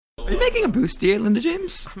Are you making a bustier, Linda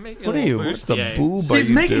James? What are you? What's the boob are you doing?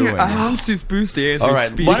 She's making a houndstooth bustier as All we right,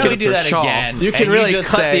 speak. why don't we do that again? You can And really just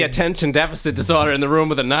cut say- the attention deficit disorder in the room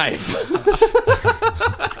with a knife.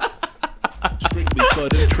 Strictly for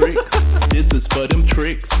them tricks. This is for them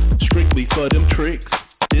tricks. Strictly for them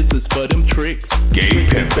tricks. This is for them tricks. Gay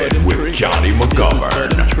Pimpin' with Jonny McGovern. This is for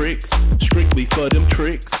them tricks. Strictly for them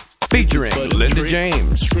tricks. Featuring Linda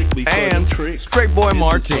James and Straight Boy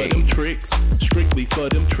Martin. Strictly for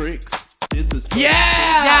them tricks. This is for Episode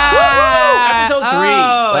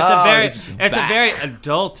 3. It's a very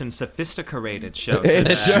adult and sophisticated show.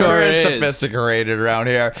 It sure is is. sophisticated around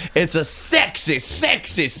here. It's a sexy,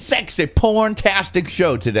 sexy, sexy porn-tastic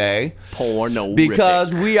show today. Porno.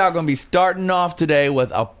 Because we are going to be starting off today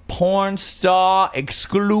with a porn star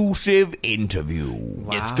exclusive interview.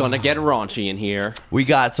 It's gonna get raunchy in here. We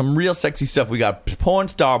got some real sexy stuff. We got porn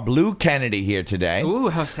star Blue Kennedy here today. Ooh,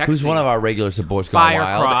 how sexy. Who's one of our regulars at Boys Gone Fire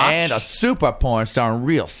Wild. crotch. And a super porn star and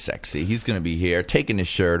real sexy. He's going to be here taking his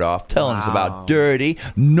shirt off, telling us about dirty,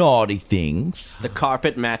 naughty things. The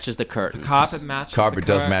carpet matches the curtains. Carpet matches Carpet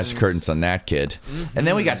the does match curtains. curtains on that kid. And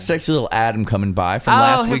then we got sexy little Adam coming by from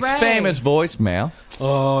last week's hooray. famous voicemail.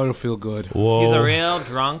 Oh, it'll feel good. Whoa. He's a real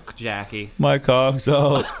drunk Jackie. My cock's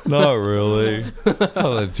out. Not really.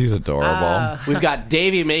 Oh, he's adorable. We've got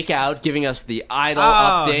Davey Makeout giving us the idol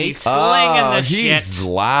He's update. slinging the he's shit.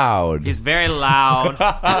 loud. He's very loud.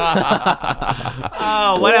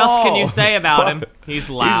 What else can you say about him? He's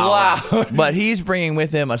loud. He's loud. But he's bringing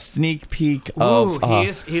with him a sneak peek Ooh,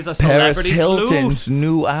 of he's a Paris celebrity Hilton's sleuth.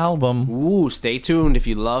 new album. Ooh, stay tuned if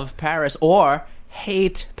you love Paris or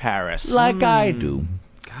hate Paris. Like I do.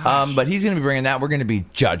 But he's going to be bringing that. We're going to be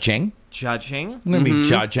judging. Judging. We're going to be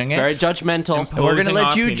judging it. Very judgmental. And we're going to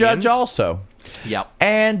let you judge also. Yep.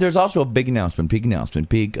 And there's also a big announcement. What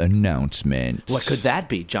could that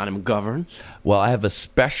be, Jonny McGovern? Well, I have a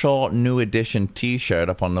special new edition T-shirt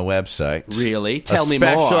up on the website. Really? Tell me A more.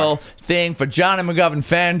 special thing for Jonny McGovern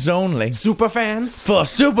fans only. Super fans? For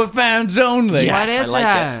super fans only. Yes, What is I like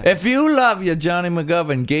that? If you love your Jonny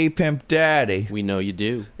McGovern gay pimp daddy, We know you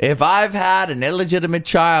do. if I've had an illegitimate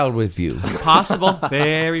child with you, Possible.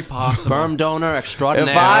 Very possible. Sperm donor if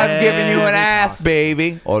extraordinaire. I've given you an Very ass, possible.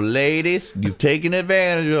 baby, or ladies, you've taken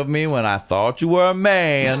advantage of me when I thought you were a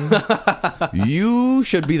man, you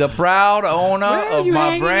should be the proud owner Where are of you my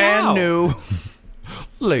hanging brand out? new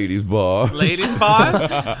ladies bar. Ladies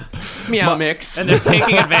bars? Meow mix. And they're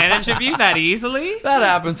taking advantage of you that easily? That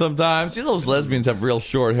happens sometimes. See, those lesbians have real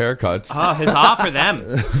short haircuts. Oh, huzzah for them.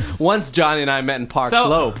 Once Johnny and I met in Park So-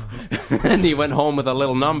 Slope, and he went home with a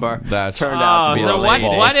little number. That's turned out to be so a what?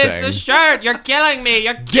 lady. What is thing. the shirt? You're killing me.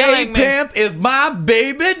 You're Gay killing me. pimp is my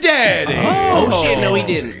baby daddy. Oh shit! No, he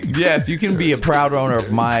didn't. Yes, you can be a proud owner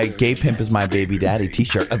of my Gay Pimp is My Baby Daddy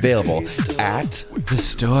t-shirt available at The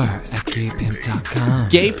store at gaypimp.com.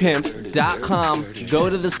 Gaypimp.com. Go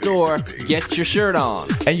to the store. Get your shirt on.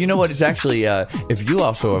 and you know what? It's actually if you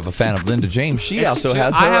also are a fan of Linda James, she also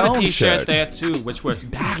has her I have own a T-shirt shirt. there too, which was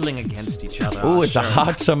battling against each other. Ooh, it's a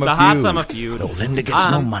hot summer It's a feud. hot summer feud. No, Linda gets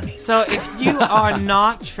no money. So if you are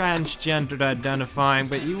not transgendered identifying,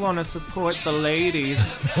 but you want to support the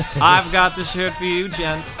ladies, I've got the shirt for you,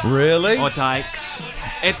 gents Really? or dykes.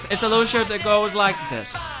 It's a little shirt that goes like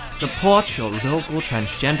this: support your local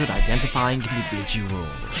transgendered identifying individual.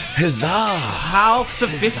 Huzzah! How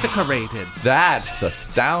sophisticated! That's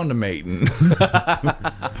astounding.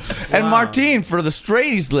 And Martine, for the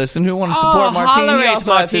straighties listen who want to support Martine, he hollerate,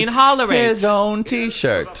 also has Martine, hollerate. his own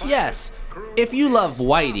t-shirt. Yes, if you love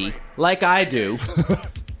Whitey, like I do,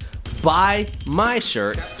 buy my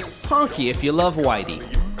shirt. Honky if you love Whitey.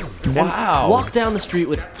 Wow. Walk down the street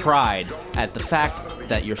with pride at the fact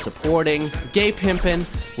that you're supporting Gay Pimpin'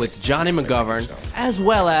 with Jonny McGovern, as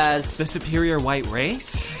well as The superior white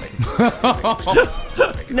race?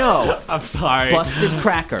 no I'm sorry. busted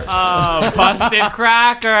crackers. Busted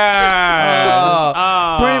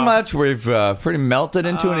crackers. Pretty much, we've pretty melted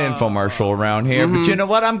into an infomercial around here. But you know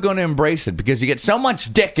what? I'm going to embrace it because you get so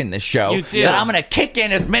much dick in this show You do. that I'm going to kick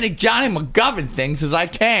in as many Jonny McGovern things as I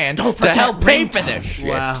can to help pay for this shit.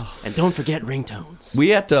 Wow. And don't forget ringtones. We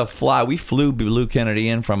had to fly. We flew Blue Kennedy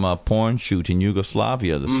in from a porn shoot in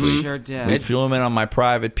Yugoslavia this week. Sure did. We flew him in on my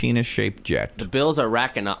private penis-shaped jet. The bills are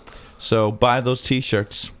racking up. So buy those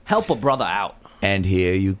T-shirts. Help a brother out. And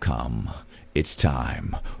here you come. It's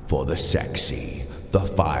time for the sexy, the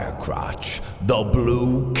fire crotch, the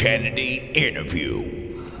Blue Kennedy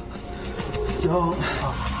interview. Don't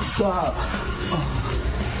stop.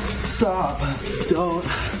 Stop. Don't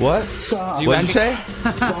What? stop. What'd you say?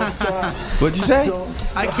 Don't stop. What'd you say?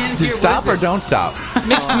 I can't Did hear. stop or don't stop?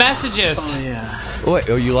 Mixed messages. Yeah. Wait,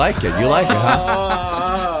 oh, you like it? You like it,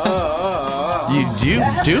 huh? You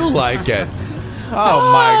do like it.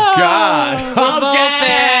 Oh my God.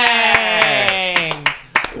 Okay.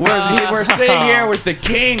 We're sitting here with the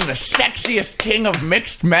king, the sexiest king of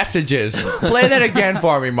mixed messages. Play that again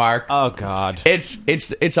for me, Mark. Oh, God. It's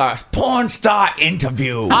a porn star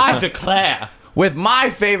interview. I declare. With my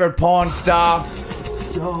favorite porn star.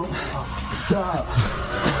 Don't stop.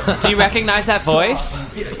 Do you recognize that voice?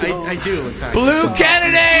 I do. In fact. Blue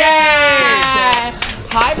Kennedy! Yeah!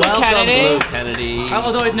 Hi, Blue Welcome, Kennedy. Blue Kennedy.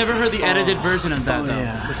 Although I've never heard the edited version of that,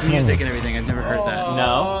 though. With the music and everything, I've never heard that.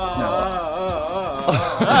 No?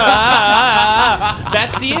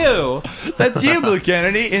 That's you. That's you, Blue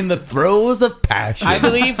Kennedy, in the throes of passion. I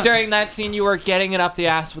believe during that scene you were getting it up the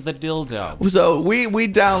ass with a dildo. So we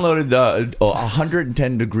downloaded the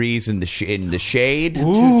 110 degrees in the shade.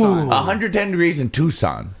 Tucson. 110 degrees in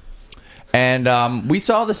Tucson. And we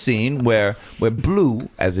saw the scene where Blue,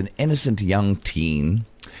 as an innocent young teen,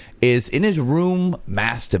 is in his room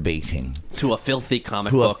masturbating To a filthy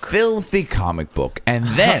comic to book. a filthy comic book. And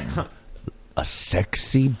then a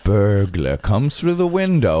sexy burglar comes through the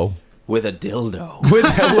window. With a dildo.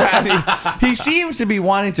 He seems to be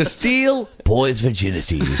wanting to steal boys'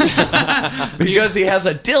 virginities because he has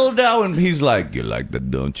a dildo and he's like, "You like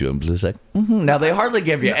that, don't you?" I'm just like, Now they hardly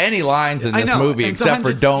give you any lines in I this know. movie It's except for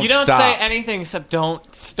 100 "Don't You don't stop." say anything except don't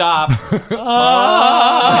stop.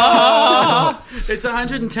 It's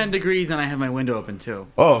 110 degrees and I have my window open, too.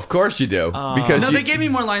 Oh, of course you do. Because No, you- they gave me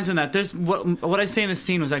more lines than that. There's what I say in the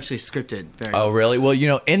scene was actually scripted. Very Oh, really? Well,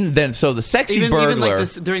 so the sexy even burglar. like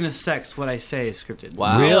this, during the sex, what I say is scripted.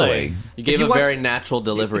 Wow. Really? You gave you a watch- very natural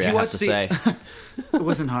delivery, if I you have watch to say. It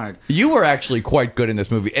wasn't hard. You were actually quite good in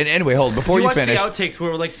this movie. And anyway, hold on, before you you watch finish. the outtakes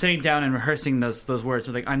where we're like sitting down and rehearsing those words.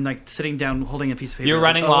 So like I'm like sitting down holding a piece of paper. You're like,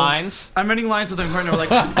 running lines? I'm running lines with my partner. We're like,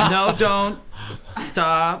 no, don't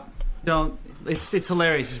stop, don't. It's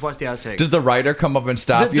hilarious. Just watch the outtakes. Does the writer come up and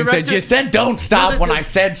stop The you and say, director- "You said don't stop No, when I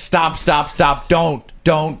said stop,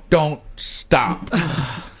 don't stop."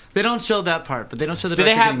 They don't show that part, but they don't show the Do they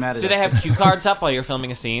director getting mad have at Do they us. have cue cards up while you're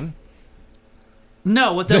filming a scene?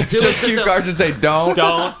 No, what they'll do is Just cue cards and say, "Don't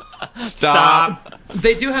Don't stop,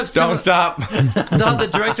 they do have some. don't stop." The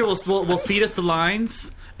director will feed us the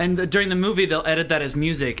lines, and during the movie they'll edit that as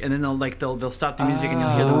music, and then they'll stop the music and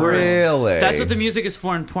you'll hear the words. Really? That's what the music is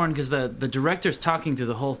for in porn, because the director's talking through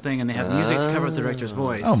the whole thing, and they have music to cover up the director's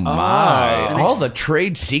voice. Oh my! And All it's- the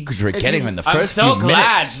trade secrets we're getting in the I'm first so few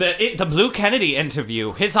glad minutes. the Blue Kennedy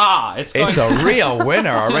interview. Huzzah! It's going. It's a real winner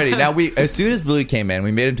already. Now, as soon as Blue came in,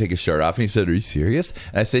 we made him take his shirt off, and he said, "Are you serious?"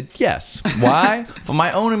 And I said, "Yes." Why? For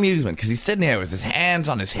my own amusement, because he's sitting there with his hands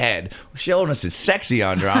on his head, showing us his sexy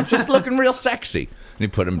underarms, just looking real sexy. And he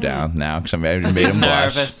put him down now because I made him blush.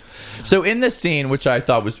 nervous. So in this scene, which I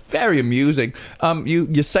thought was very amusing,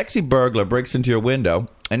 your sexy burglar breaks into your window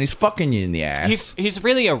and he's fucking you in the ass. He's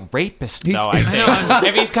really a rapist, though. I think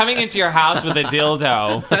if he's coming into your house with a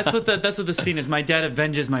dildo. That's what the scene is. My dad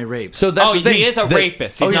avenges my rape. So that's Oh, the thing. he is a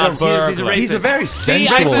rapist. He's not a burglar. he's a rapist. He's a very See,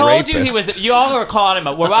 sensual I told rapist. you he was. You all were calling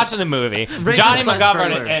him. We're watching the movie. Jonny slash McGovern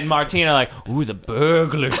burglar. and Martina are like, "Ooh, the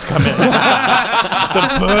burglar's coming!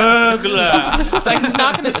 The burglar!" It's like he's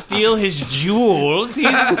not going to steal his jewels. He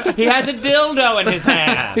has a dildo in his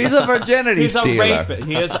hand. He's a virginity He's a stealer. rapist.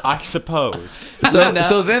 He is, I suppose.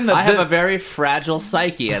 So then I have a very fragile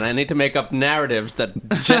psyche, and I need to make up narratives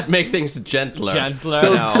that make things gentler. Gentler.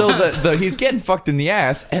 So he's getting fucked in the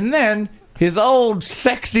ass, and then his old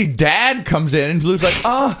sexy dad comes in, and Blue's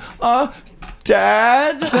like,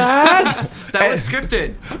 Dad? That was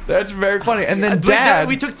scripted. That's very funny. And then But Dad...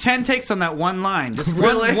 we took 10 takes on that one line. Just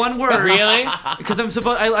Really? one word. Really? Because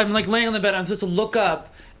I'm like laying on the bed. I'm supposed to look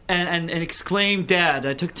up and exclaim "Dad."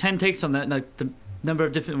 I took 10 takes on that. Like the number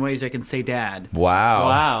of different ways I can say "Dad." Wow.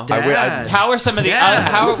 Wow. Dad. How are some of the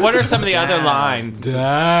Dad. other? What are some of the other lines?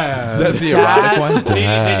 That's the erotic one. Did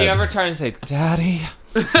you ever try and say, "Daddy"?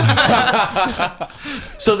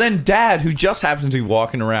 So then Dad, who just happens to be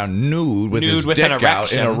walking around nude with his with dick an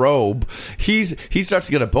out in a erection. robe, he starts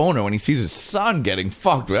to get a boner when he sees his son getting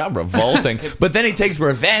fucked. Well, revolting. But then he takes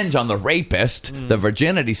revenge on the rapist, the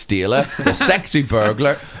virginity stealer, the sexy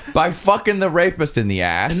burglar, by fucking the rapist in the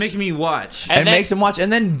ass. And making me watch. and then- makes him watch.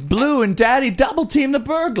 And then Blue and Daddy double team the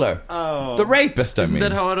burglar. Oh. The rapist, I Isn't mean.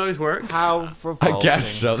 that how it always works? How revolting. I guess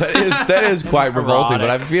so. That is quite revolting, but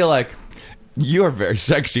I Erotic. feel like you're very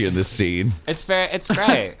sexy in this scene. It's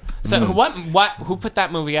great. So who put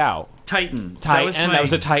that movie out? Titan. Titan. That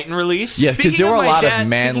was a Titan release. Yeah, because Speaking there were a my lot dad- of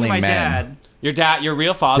manly speaking of my men. Dad, Your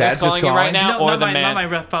real father's Dad's just calling you right calling? now, no, or not the my, man? not my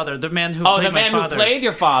real father. The man who Oh, played the man my who father. played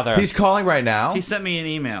your father. He's calling right now. He sent me an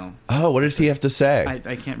email. Oh, what does he have to say?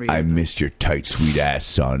 I can't read I it. missed your tight, sweet ass,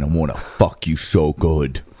 son. I want to fuck you so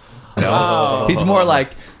good. No, he's more like,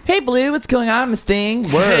 "Hey, Blue, what's going on, Miss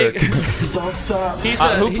Thing? Work." Don't stop.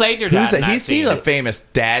 Who played your dad? in that He's scene? a famous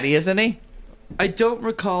daddy, isn't he? I don't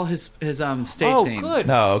recall his stage Oh, name. good.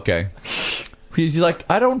 No, okay. He's like,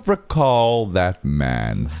 I don't recall that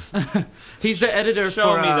man. He's the editor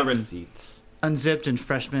Show for me the receipts. Unzipped and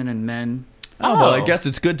Freshmen and Men. Oh, well, I guess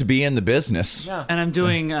it's good to be in the business. Yeah. And I'm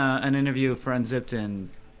doing an interview for Unzipped in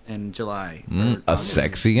July. A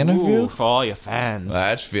sexy interview? Ooh, for all your fans.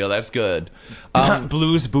 That's good.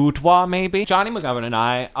 Blues Boudoir, maybe. Johnny McGovern and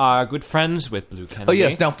I are good friends with Blue Kennedy. Oh,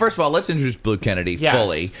 yes. Now, first of all, let's introduce Blue Kennedy Yes,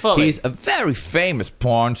 fully. fully. He's a very famous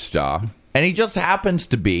porn star, and he just happens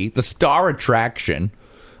to be the star attraction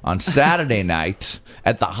on Saturday night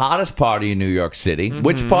at the hottest party in New York City. Mm-hmm.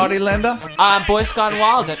 Which party, Linda? Boys Gone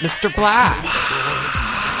Wild at Mr. Black.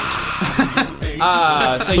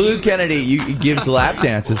 Blue Kennedy he gives lap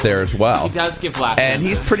dances there as well. He does give lap And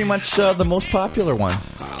dances. he's pretty much the most popular one.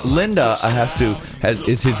 Linda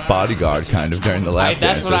is his bodyguard kind of during the lap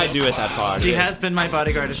That's dances. what I do at that party. He has been my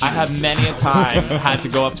bodyguard. I have many a time had to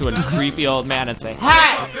go up to a creepy old man and say,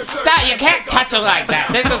 "Hey, stop! You can't touch him like that.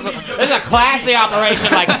 This is a classy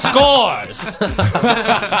operation like Scores."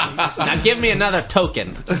 Now give me another token.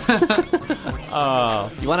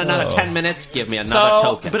 You want another 10 minutes? Give me another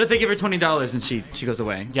token. But if they give her $20 and she goes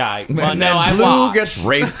away, Yeah. And Well, then no, I Blue walk. gets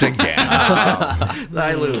raped again.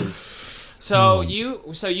 I lose. So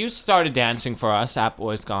you started dancing for us at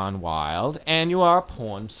Boys Gone Wild, and you are a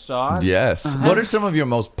porn star. Yes. What are some of your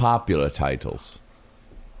most popular titles?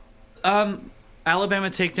 Alabama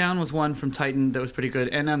Takedown was one from Titan that was pretty good.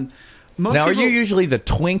 And most Now, are people, you usually the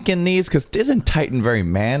twink in these? Because isn't Titan very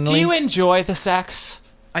manly? Do you enjoy the sex?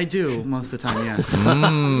 I do most of the time, yeah.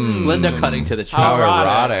 Linda cutting to the chase. How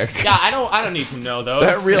erotic. Yeah, I don't need to know those.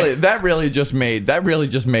 That really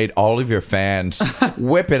just made all of your fans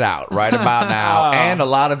whip it out right about now. And a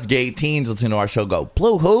lot of gay teens listening to our show go,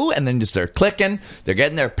 "Blue who?" And then just they're clicking. They're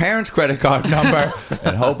getting their parents' credit card number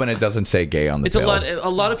and hoping it doesn't say gay on the It's bill. a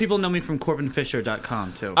lot of people know me from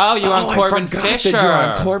CorbinFisher.com too. Oh, you're on Corbin I forgot Fisher. that you're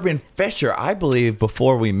on Corbin Fisher. I believe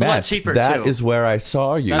before we met. lot cheaper, That too. is where I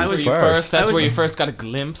saw you That's where you first. That's I was- where you first got a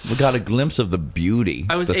glimpse. We got a glimpse of the beauty,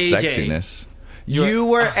 I was the AJ. sexiness. You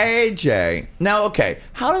were AJ. Now, okay,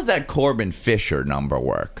 how does that Corbin Fisher number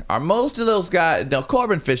work? Are most of those guys... Now,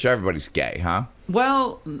 Corbin Fisher, everybody's gay, huh?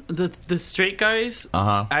 Well, the straight guys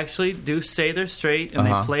actually do say they're straight, and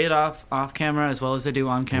they play it off camera as well as they do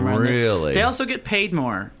on camera. And Really? they also get paid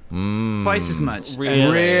more, twice as much.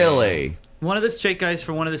 Really? One of the straight guys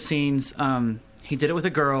for one of the scenes, he did it with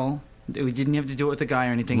a girl. We didn't have to do it with a guy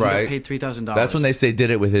or anything. Right. He got paid $3,000. That's when they say did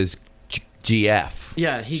it with his GF.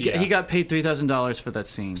 Yeah, he got paid $3,000 for that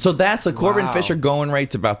scene. So that's a Corbin Wow. Fisher going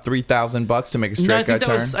rate's about $3,000 to make a No, straight guy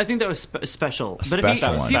turn? I think that was special. But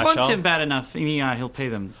special if one. he wants Special? him bad enough, yeah, he'll pay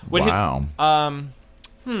them. When his- Wow.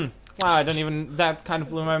 Wow, I don't even. That kind of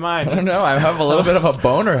blew my mind. I don't know. I have a little bit of a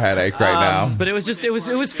boner headache right now. But it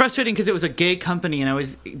was frustrating because it was a gay company and I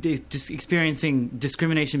was just experiencing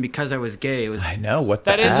discrimination because I was gay. It was I know. What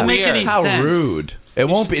the That is F? doesn't make any How sense. rude. It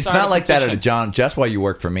won't be. should It's start not a like that at a petition. John. That's why you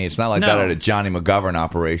work for me. It's not like No. that at a Johnny McGovern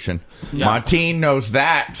operation. Yeah. Martine knows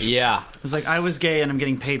that. Yeah. It was like I was gay and I'm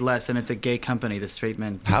getting paid less, and it's a gay company. The straight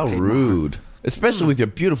men. get How paid more. rude. Especially with your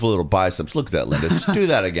beautiful little biceps. Look at that, Linda. Just do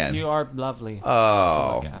that again. You are lovely.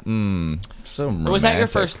 Oh, so romantic. Was that your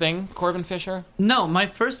first thing, Corbin Fisher? No, my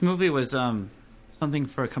first movie was something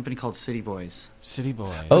for a company called City Boys. City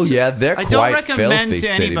Boys. Oh yeah, they're I quite don't recommend filthy.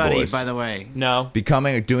 to City anybody, boys. by the way, No.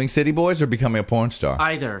 Doing City Boys or becoming a porn star.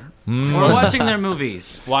 either or watching their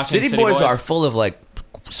movies. Watching City Boys are full of like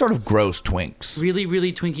sort of gross twinks. Really,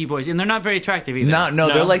 really twinky boys, and they're not very attractive either. No,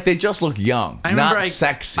 they're like they just look young, I remember not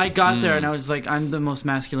sexy. I got there and I was like, I'm the most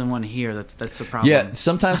masculine one here. That's a problem. Yeah,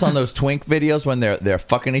 sometimes on those twink videos when they're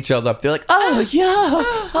fucking each other up, they're like, "Oh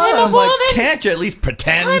yeah, I'm like, can't you at least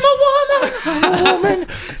pretend? I'm a woman. I'm a woman.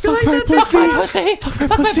 Fuck my pussy. Fuck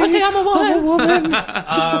my pussy. I'm a woman.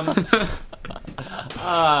 I'm a woman."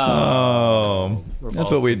 Oh,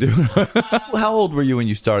 that's what we do. How old were you when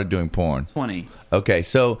you started doing porn? 20. Okay,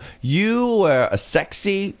 so you were a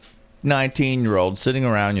sexy 19-year-old sitting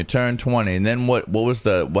around. You turned 20, and then what was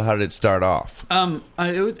how did it start off?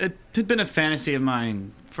 It had been a fantasy of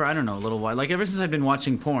mine for, I don't know, a little while. Like, ever since I've been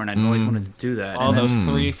watching porn, I'd always wanted to do that. All And those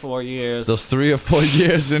 3-4 years. Those 3 or 4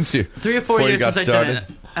 years into 3 or 4 before you years got since I'd done started.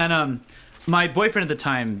 it. And my boyfriend at the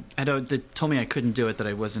time had told me I couldn't do it, that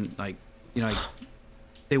I wasn't, like,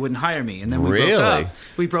 they wouldn't hire me. And then we Really? broke up.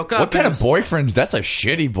 We broke up. What kind and of boyfriend? That's a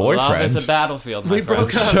shitty boyfriend. Love is a battlefield. My We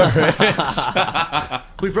broke friend. up.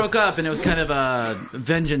 We broke up, and it was kind of a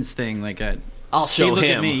vengeance thing. Like, I'll show look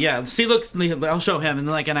him. at me. Yeah, see, look, I'll show him. And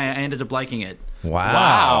then, and I ended up liking it.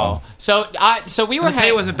 Wow. So we were The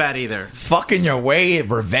pay wasn't bad either. Fucking your way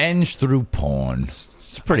of revenge through porn.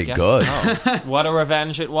 It's pretty Guess good. so. What a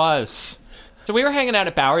revenge it was. So we were hanging out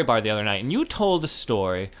at Bowery Bar the other night, and you told a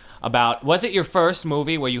story about, was it your first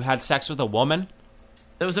movie where you had sex with a woman?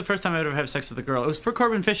 That was the first time I ever had sex with a girl. It was for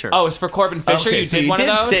Corbin Fisher. Oh, it was for Corbin Fisher? Okay, You so did you one did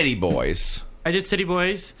of those? City Boys, I did City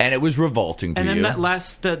Boys. and it was revolting to And then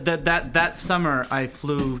you. that summer, I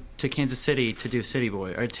flew to Kansas City to do City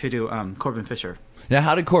Boy, or to do Corbin Fisher. Now,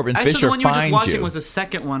 how did Corbin Actually, Fisher the one you were just find watching you? was the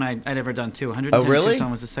second one I'd ever done too. 110 Oh, really? Tucson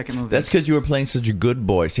was the second movie. That's because you were playing such a good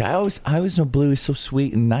boy. See, I always know Blue is so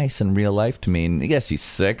sweet and nice in real life to me. And yes, he's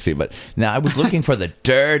sexy, but now I was looking for the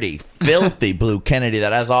dirty, filthy Blue Kennedy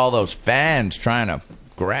that has all those fans trying to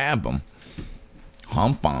grab him,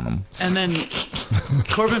 hump on him. And then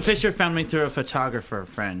Corbin Fisher found me through a photographer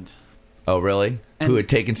friend. Oh, really? And- Who had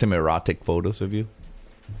taken some erotic photos of you?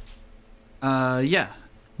 Yeah.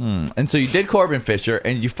 And so you did Corbin Fisher,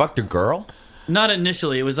 and you fucked a girl? Not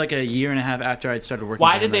initially. It was like a year and a half after I'd started working.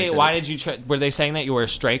 Why with him did they? that I Why did you? Were they saying that you were a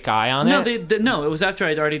straight guy on No, it? no. It was after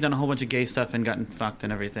I'd already done a whole bunch of gay stuff and gotten fucked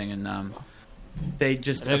and everything, and they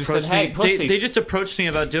just They just approached said, "Hey, me. pussy." They just approached me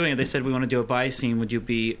about doing it. They said, "We want to do a bi scene. Would you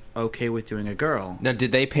be okay with doing a girl?" Now,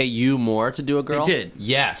 did they pay you more to do a girl? They did.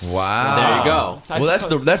 Yes. Wow. There you go. So I Well,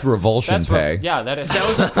 suppose- that's revulsion pay. Yeah, that is. That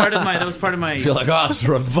was a part of my. That was part of my. You're like, oh, it's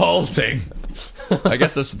revolting. I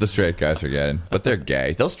guess that's what the straight guys are getting, but they're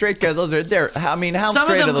gay. Those straight guys, they're. I mean, how Some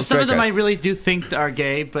straight of are them, those some straight of them I guys? really do think are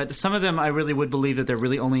gay, but some of them I really would believe that they're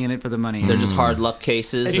really only in it for the money. They're just hard luck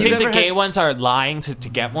cases. Do you Have think you the ever gay had- ones are lying to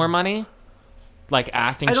get more money? Like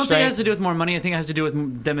acting I don't straight? think it has to do with more money. I think it has to do with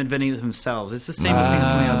them inventing it themselves. It's the same with things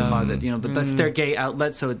coming out of the closet, But that's their gay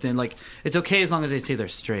outlet. So then, it's okay as long as they say they're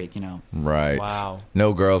straight, Right. Wow.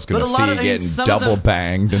 No girl's gonna But a see lot you of- I mean, getting some of double them-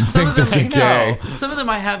 banged and Some think of them, that you're gay. Some of them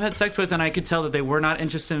I have had sex with, and I could tell that they were not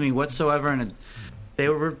interested in me whatsoever, and they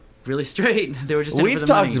were really straight. They were just in it We've for the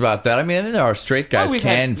talked money. about that. I mean, there are straight guys we've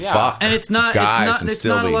can had- yeah. fuck, And it's not. guys and It's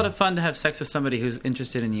still not a be- lot of fun to have sex with somebody who's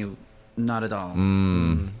interested in you. Not at all.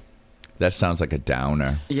 That sounds like a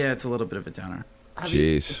downer. Yeah, it's a little bit of a downer.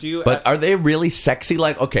 Jeez. do you- But are they really sexy?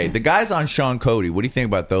 Like, okay, the guys on Sean Cody. What do you think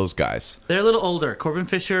about those guys? They're a little older. Corbin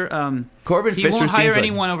Fisher. Corbin he Fisher won't hire seems like-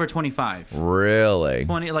 anyone over 25. Really?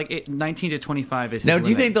 19 to 25 is his Now, do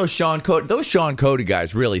you limit. think those Sean Cody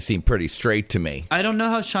guys really seem pretty straight to me? I don't know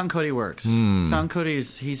how Sean Cody works. Sean Cody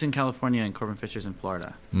he's in California and Corbin Fisher's in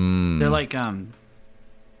Florida. They're like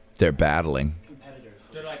They're battling.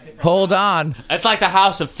 Hold on. It's like the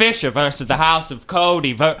House of Fisher versus the House of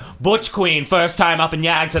Cody. Butch Queen, first time up in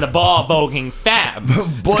Yags at a ball, voguing fab.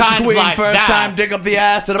 Butch Kind of Queen, like first that. time dick up the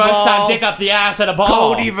ass at a First ball. time dick up the ass at a ball.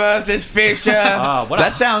 Cody versus Fisher. what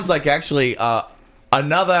That a- sounds like actually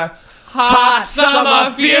another Hot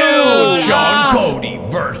Summer Feud. Sean Cody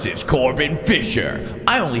versus Corbin Fisher.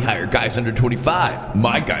 I only hire guys under 25.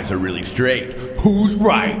 My guys are really straight. Who's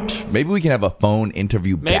right? Maybe we can have a phone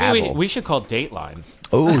interview Maybe battle. we should call Dateline.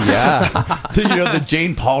 Oh yeah, the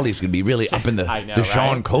Jane Pauley's gonna be really up in the I know, the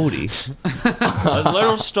Sean right? Cody. A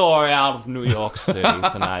little story out of New York City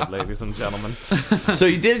tonight, ladies and gentlemen. So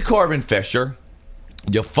you did Corbin Fisher.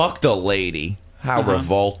 You fucked a lady. How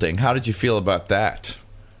revolting! How did you feel about that?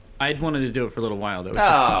 I'd wanted to do it for a little while. That was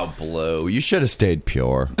just Oh, Blue, you should have stayed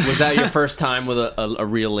pure. Was that your first time with a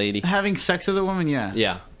real lady? having sex with a woman. Yeah,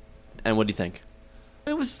 Yeah. And what do you think?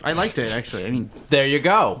 it was. I liked it actually. I mean, There you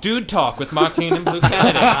go. Dude talk with Martine and Blue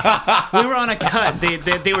Kennedy. we were on a cut.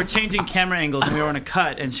 They were changing camera angles, and we were on a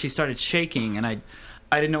cut, and she started shaking, and I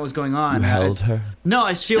didn't know what was going on. You held her. No, I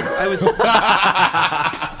was.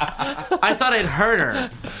 I thought I'd hurt her.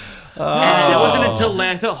 And it wasn't until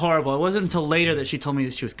I felt horrible. It wasn't until later that she told me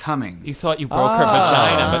that she was coming. You thought you broke her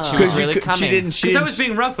vagina, but she was really coming. She didn't. Because I was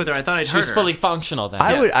being rough with her. I thought I'd She hurt was her. fully functional then.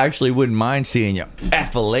 I wouldn't mind seeing you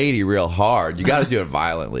F a lady real hard. You got to do it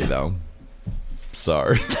violently though.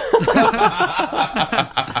 Sorry.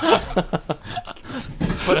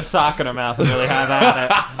 Put a sock in her mouth and really have at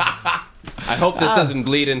it. I hope this doesn't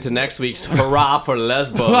bleed into next week's hurrah for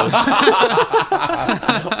lesbos.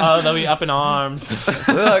 Oh, they'll be up in arms.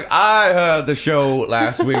 Look, I heard the show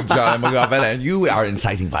last week, Jonny McGovern, and you are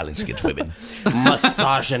inciting violence against women.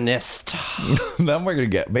 Misogynist. Then we're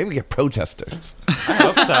gonna maybe get protesters. I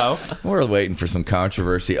hope so. We're waiting for some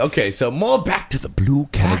controversy. Okay, so more back to the Blue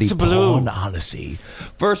Kennedy to Blue. porn odyssey.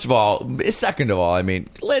 First of all, second of all, I mean,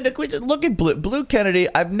 Linda, can we just look at Blue Kennedy.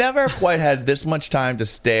 I've never quite had this much time to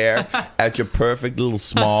stare at your perfect little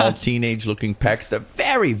small teenage-looking pecs. They're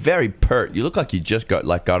very, very pert. You look like you just got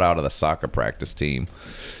out of the soccer practice team.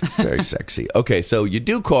 Very sexy. Okay, so you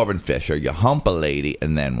do Corbin Fisher, you hump a lady,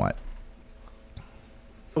 and then what?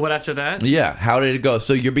 What after that? Yeah, how did it go?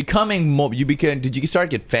 So you're becoming more. Did you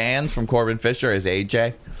start to get fans from Corbin Fisher as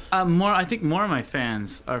AJ? I think more of my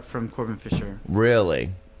fans are from Corbin Fisher.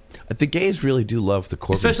 Really? The gays really do love the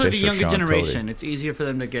Corbin Especially Fisher, the younger Sean generation. Cody. It's easier for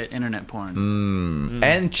them to get internet porn.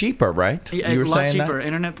 And cheaper, right? Yeah, you were a lot saying cheaper. that?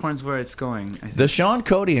 Internet porn's where it's going. I think. The Sean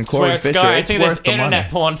Cody and Corbin Fisher, I it's think worth this the internet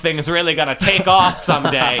money. porn thing is really going to take off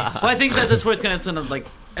someday. Well, I think that's where it's going to like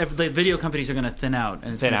the video companies are going to thin out,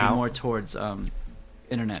 and it's going to be more towards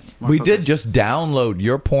internet. We did just download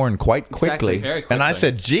your porn quite quickly. Very quickly. And I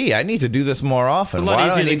said, gee, I need to do this more often. It's a lot Why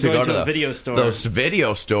do I easier need to than go going to to a the video store. Those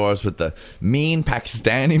video stores with the mean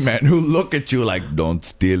Pakistani men who look at you like, don't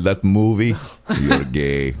steal that movie. You're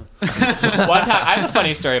gay. One time, I have a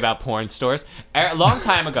funny story about porn stores. A long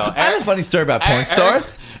time ago, I have a funny story about porn stores.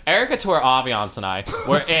 Erica Tour Aviance and I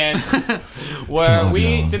were in where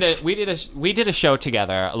we did a show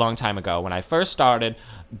together a long time ago when I first started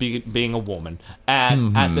being a woman,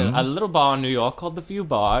 and at a little bar in New York called the View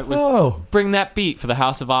Bar. It was Bring That Beat for the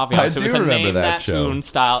House of Aviance. I It do was a remember Name that show. Tune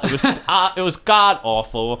style. It was god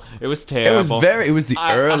awful. It was terrible. It was the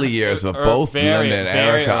early years of both very, Linda and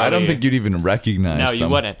very Erica. I don't early. think you'd even recognize them. No, you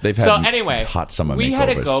wouldn't. They've had so anyway, hot summer we had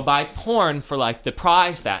to makeovers. go buy porn for like the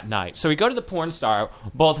prize that night. So we go to the porn star,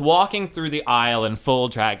 both walking through the aisle in full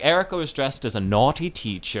drag. Erica was dressed as a naughty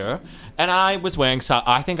teacher, and I was wearing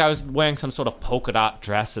some sort of polka dot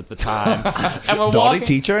dress at the time. And we're Naughty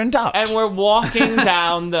teacher and dot. And we're walking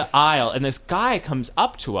down the aisle, and this guy comes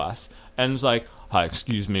up to us and is like, "Hi,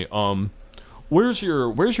 excuse me, where's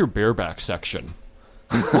your bareback section?"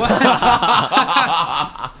 And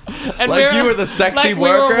like you were the sexy like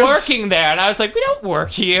workers? We were working there, and I was like, "We don't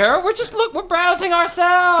work here. We're browsing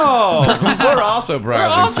ourselves. We're also We're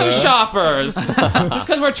browsing, also sir. shoppers. Just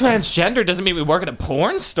because we're transgender doesn't mean we work at a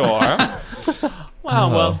porn store."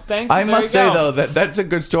 Wow, well, thank you. I There must you say, go. though, that's a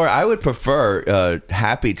good story. I would prefer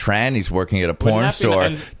happy trannies working at a porn that be store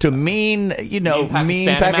nice? to mean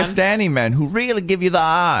Pakistani men who really give you the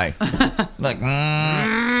eye. Like,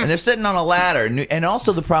 and they're sitting on a ladder. And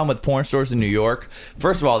also the problem with porn stores in New York,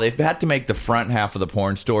 first of all, they've had to make the front half of the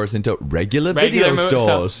porn stores into regular video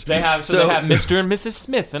stores. So they have Mr. and Mrs.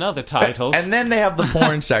 Smith and other titles. And then they have the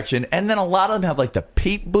porn section, and then a lot of them have like the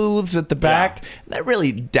peep booths at the back. That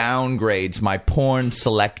really downgrades my porn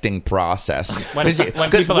selecting process. When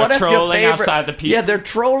people are trolling outside the peep. Yeah, they're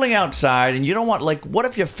trolling outside, and you don't want, like, what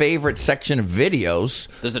if your favorite section of videos,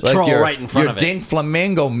 There's a like troll right in front your of it. Dink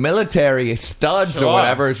Flamingo military studs or Sure.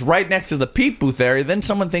 whatever is right next to the peep booth area, then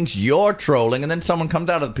someone thinks you're trolling, and then someone comes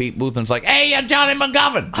out of the peep booth and is like, "Hey, you're Jonny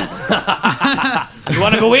McGovern." You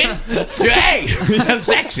want to go in? Hey, you're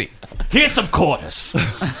sexy. Here's some quarters.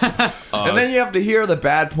 And then you have to hear the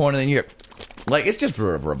bad porn, and then you hear, like, it's just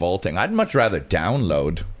revolting. I'd much rather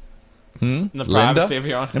download. In the privacy of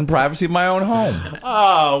your own. In privacy of my own home.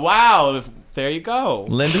 Oh, wow. There you go.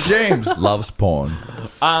 Linda James loves porn.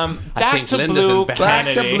 Back think to Linda's Blue in bed. Back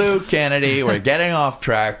Kennedy. to Blue Kennedy. We're getting off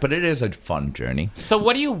track, but it is a fun journey. So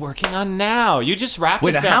what are you working on now? You just wrapped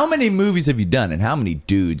Wait, a how many movies have you done, and how many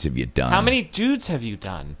dudes have you done? How many dudes have you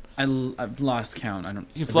done? I've lost count.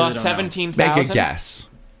 You've I really lost don't know. 17,000? Make a guess.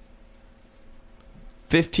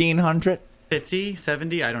 1,500? 50,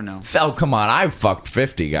 70, I don't know. Oh, come on. I've fucked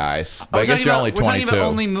 50 guys. But I guess you're only 22. We're talking about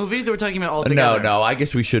only movies, or we're talking about all together? No. I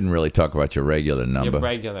guess we shouldn't really talk about your regular number. Your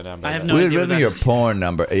regular number. I have no We're idea what really that your is. porn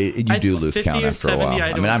number. You do lose 50 count or after a 70, while. I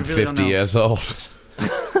I mean, I'm really don't 50 know. years old.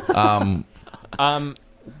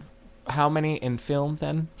 How many in film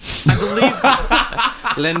then? I believe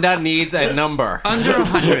Linda needs a number. under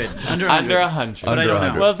 100. Under 100. Under 100. But I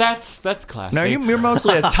don't know. Well, that's classic. Now, you're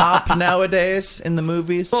mostly a top nowadays in the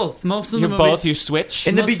movies? Both. Most of You're the movies. both. You switch.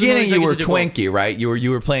 In the Most of the beginning, movies I you get were to do both. Twinkie, right?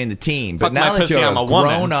 You were playing the teen. But Fuck my now that pussy, you're I'm a a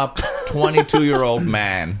woman. grown-up 22-year-old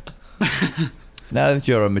man, now that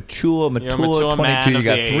you're a mature mature 22, man you of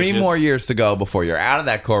got the 3 ages. more years to go before you're out of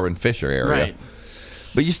that Corbin Fisher area. Right.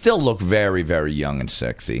 But you still look very, very young and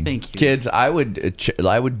sexy. Thank you. Kids, I would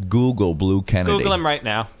Google Blue Kennedy. Google him right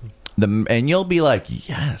now. And you'll be like,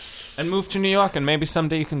 yes. And move to New York, and maybe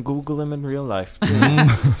someday you can Google him in real life. For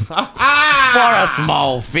a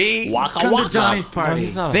small fee. Come to Johnny's No, party.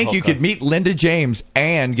 he's not a Think you hooker. could meet Linda James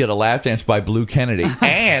and get a lap dance by Blue Kennedy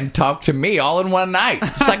and talk to me all in one night.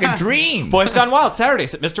 It's like a dream. Boys Gone Wild,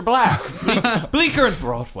 Saturdays at Mr. Black. Bleecker and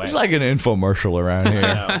Broadway. It's like an infomercial around here.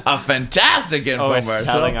 A fantastic Always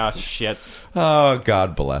telling infomercial. us shit. Oh,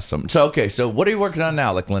 God bless them. So what are you working on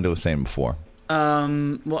now, like Linda was saying before?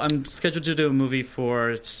 Well, I'm scheduled to do a movie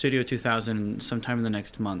for Studio 2000 sometime in the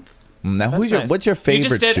next month. Now, Nice. what's your favorite You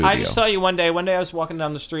just did. studio? I just saw you one day. One day I was walking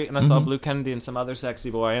down the street and I saw Blue Kennedy and some other sexy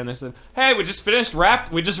boy, and they said, "Hey, we just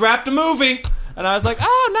wrapped a movie." And I was like,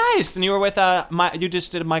 oh, nice. And you were with you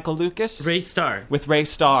just did Michael Lucas Ray Starr. with Ray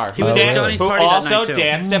Starr. He was at Johnny's who party that also night, too.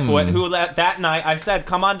 danced at that night. I said,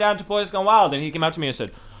 come on down to Boys Gone Wild. And he came up to me and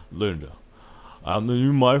said, Linda, I'm the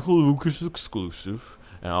new Michael Lucas exclusive,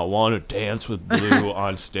 and I want to dance with Blue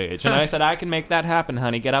on stage. And I said, I can make that happen,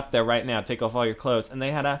 honey. Get up there right now. Take off all your clothes. And we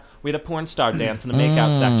had a porn star dance in a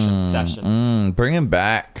makeout session. Bring him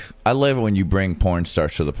back. I love it when you bring porn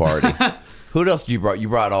stars to the party. Who else did you brought? You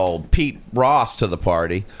brought old Pete Ross to the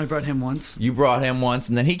party. I brought him once. You brought him once,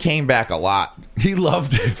 and then he came back a lot. He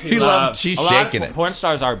loved it. He loved. She's a lot shaking of it. Porn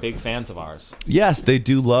stars are big fans of ours. Yes, they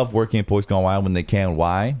do love working at Boys Gone Wild when they can.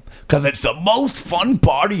 Why? Because it's the most fun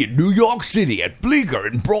party in New York City at Bleecker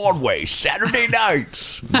and Broadway Saturday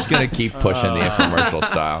nights. I'm just gonna keep pushing the infomercial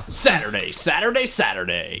style. Saturday.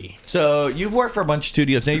 So you've worked for a bunch of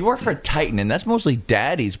studios. Now you work for Titan, and that's mostly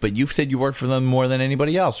daddies. But you've said you worked for them more than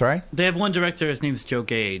anybody else, right? They have one director. His name's Joe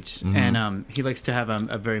Gage, and he likes to have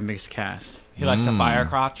a very mixed cast. He likes to fire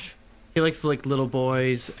crotch. He likes like little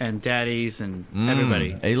boys and daddies and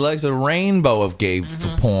everybody. He likes a rainbow of gay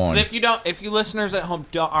for porn. So if you listeners at home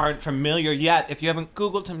aren't familiar yet, if you haven't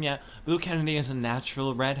Googled him yet, Blue Kennedy is a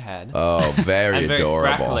natural redhead. Oh, very and very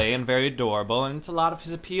adorable. freckly and very adorable, and it's a lot of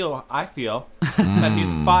his appeal, I feel, that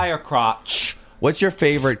he's fire crotch. What's your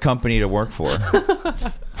favorite company to work for?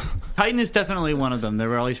 Titan is definitely one of them.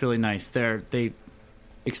 They're always really nice. They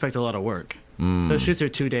expect a lot of work. Those shoots are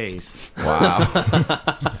 2 days. Wow.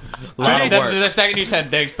 The second you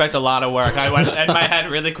said they expect a lot of work, I went and my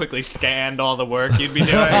head really quickly scanned all the work you'd be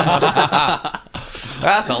doing. That's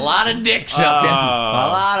a lot of dick sucking. A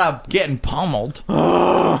lot of getting pummeled.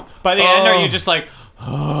 By the end, are you just like...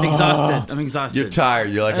 Exhausted. I'm exhausted. You're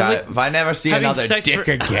tired. You're like, if I never see having another sex dick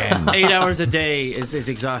for again. 8 hours a day is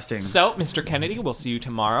exhausting. So, Mr. Kennedy, we'll see you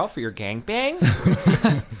tomorrow for your gangbang.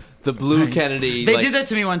 The Blue Kennedy. They did that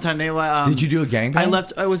to me one time. They Did you do a gangbang? I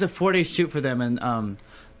left. It was a 4-day shoot for them, and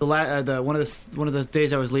one of the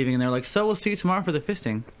days I was leaving, and they're like, "So we'll see you tomorrow for the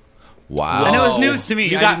fisting." Wow. And it was news to me.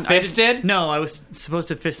 You I got didn't- I fisted? didn't- No, I was supposed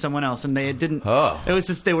to fist someone else, and they didn't. Oh. It was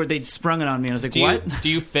just they sprung it on me. And I was like, Do "What?"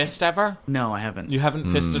 you fist ever? No, I haven't. You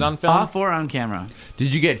haven't fisted on film? Off or on camera.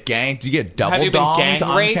 Did you get ganked? Did you get double Have you been donged gang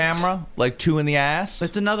on raped? camera? Like 2 in the ass?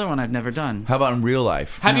 That's another one I've never done. How about in real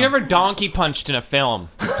life? Have you ever donkey punched in a film?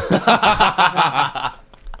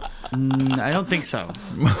 I don't think so.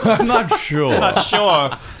 I'm not sure. Not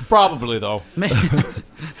sure. Probably, though.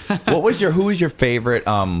 Who was your favorite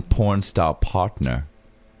porn star partner?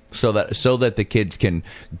 So that the kids can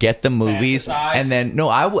get the movies, Fantasize? and then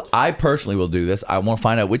I personally will do this. I want to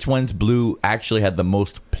find out which ones Blue actually had the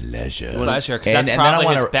most pleasure. Pleasure, 'cause that's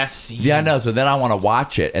probably his best scene. Yeah, I know. So then I want to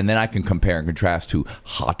watch it, and then I can compare and contrast to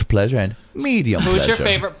hot pleasure and medium pleasure.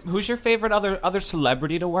 Who's your favorite other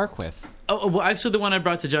celebrity to work with? Oh, well, actually, the one I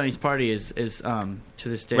brought to Johnny's party is to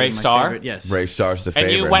this day Ray my Starr? favorite. Yes, Ray Starr's the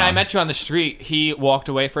favorite. And when I huh? met you on the street, he walked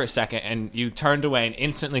away for a second, and you turned away and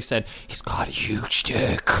instantly said, "He's got a huge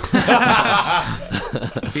dick."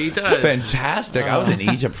 He does. Fantastic! I was in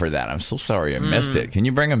Egypt for that. I'm so sorry I missed it. Can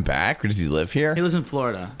you bring him back, or does he live here? He lives in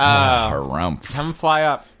Florida. Harumph. Have him fly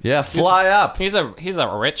up. Yeah, fly up. He's a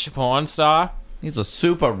rich porn star. He's a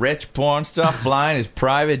super rich porn star flying his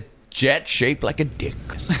private jet shaped like a dick.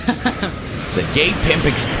 The Gay Pimp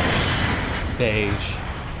Express.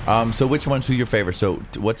 Beige. So which one's your favorite? So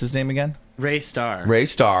what's his name again? Ray Starr. Ray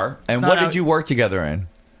Starr. And not what did out- you work together in?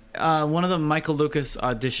 One of the Michael Lucas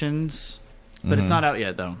auditions, but it's not out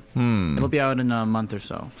yet though. It'll be out in a month or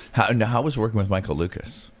so. How was working with Michael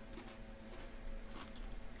Lucas?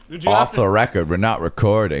 Did you Off the record, we're not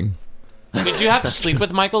recording. Did you have to sleep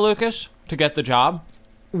with Michael Lucas to get the job?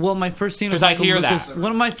 Well, my first scene with 'Cause I Michael hear Lucas. that.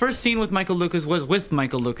 One of my first scene with Michael Lucas was with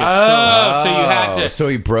Michael Lucas. So you had to. So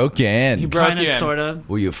he broke you in. He broke Kind of, you in. sort of.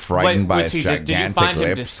 Were you frightened by his Did gigantic you find him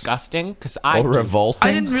lips? disgusting? Because I Or do. revolting?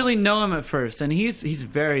 I didn't really know him at first, and he's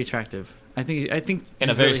very attractive. I think in he's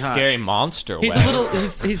a very really hot. scary monster He's way. a little.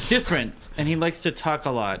 He's different, and he likes to talk a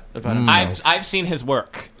lot about himself. I've seen his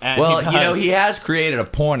work. And Well, he does. he has created a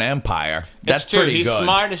porn empire. That's It's true. pretty He's good.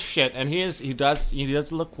 smart as shit, and he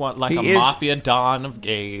does look like He a is- mafia don of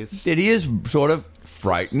gays. It is sort of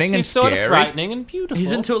frightening and He's sort scary. of frightening and beautiful.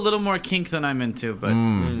 He's into a little more kink than I'm into, but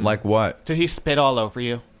Like what? Did he spit all over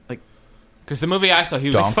you? Like- because the movie I saw, he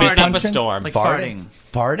was Donkey spitting up a punching? storm. like Farting?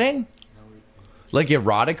 Farting? Like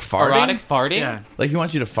erotic farting? Erotic farting. yeah, Like he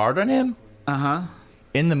wants you to fart on him?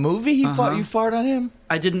 In the movie, you fart on him?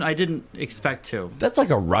 I didn't expect to. That's like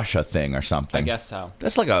a Russia thing or something. I guess so.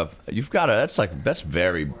 That's like that's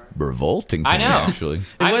very revolting to I me, know. actually.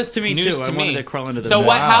 It was to me News too. to I me. wanted to crawl into the So bed.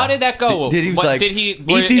 what? How did that go? Did he was what, like, did he? eat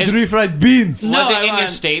these refried beans? No, Was it in I- your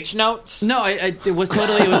stage notes? No, it was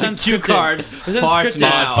totally. It was unscripted. Cue card. It was Fart unscripted.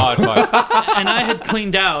 now. Fart. And I had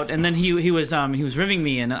cleaned out, and then he was rimming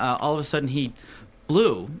me, and all of a sudden he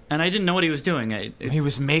blew, and I didn't know what he was doing. He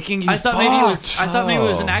was making you I thought fart. maybe it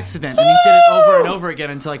was an accident, and he did it over and over again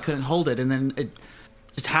until I couldn't hold it, and then it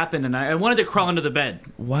just happened, and I wanted to crawl under the bed.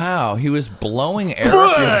 Wow, he was blowing air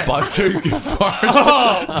up your butt so you could fart.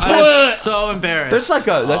 I was so embarrassed. That's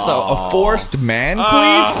a forced man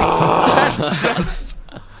queef.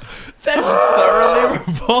 That's thoroughly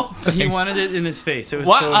revolting. He wanted it in his face. It was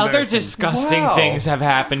What so other embarrassing. disgusting Wow. things have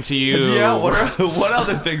happened to you? Yeah, what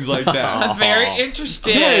other things like that? I'm very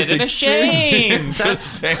interested Yes, and ashamed.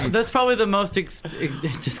 That's probably the most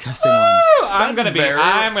disgusting one. I'm gonna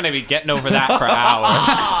be getting over that for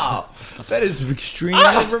hours. That is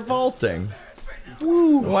extremely revolting.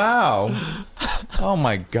 Wow. Oh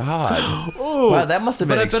my God. Wow, that must have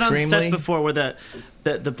been But I've been on extremely. sets before where the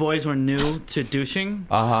boys were new to douching.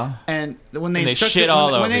 And when they And they instruct shit all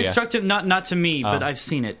over when they you. instruct him, not to me, but I've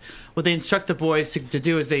seen it. What they instruct the boys to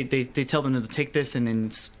do is they tell them to take this and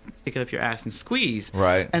then stick it up your ass and squeeze.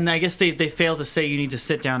 Right. And I guess they fail to say you need to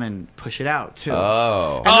sit down and push it out too.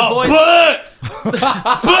 Oh. And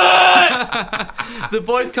the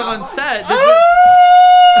boys come on set.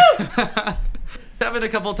 It's happened a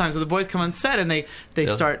couple of times. So the boys come on set and they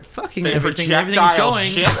start fucking They everything. Everything's projectile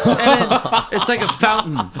going, shit. and then it's like a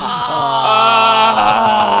fountain.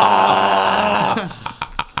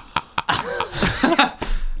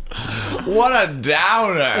 What a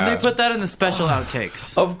downer. And they put that in the special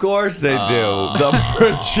outtakes. Of course they do. The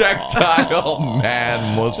projectile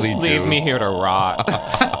man mostly Leave me here to rot.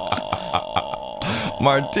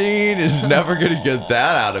 Martine is never going to get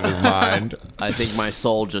that out of his mind. I think my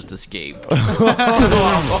soul just escaped.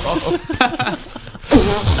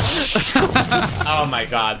 Oh my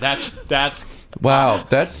God, that's Wow,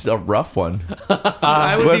 that's a rough one.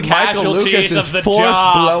 I would When be Michael casualties Lucas of is the force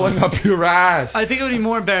job. blowing up your ass. I think I would be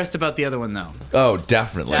more embarrassed about the other one though. Oh,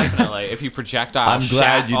 definitely. definitely. If you projectile, I'm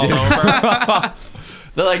glad shat you all did. over.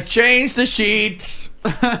 They're like, change the sheets.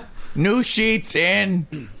 New sheets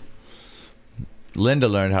in. Linda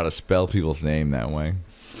learned how to spell people's name that way.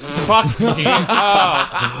 Fuck you. Oh.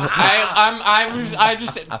 I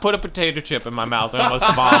just put a potato chip in my mouth and almost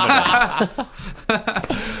vomited.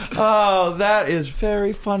 Oh, that is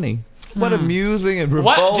very funny. What amusing and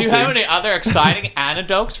revolting. What? Do you have any other exciting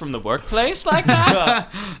anecdotes from the workplace like that?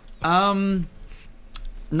 Not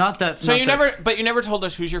that. So not you that- you never told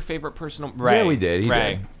us who's your favorite personal. Ray. Yeah, we did. He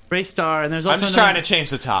Ray. did. Ray Starr, and there's I'm also just another, trying to change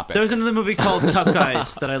the topic. There was another movie called Tough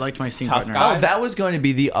Guys that I liked my scene Tough partner. Guys? in. Oh, that was going to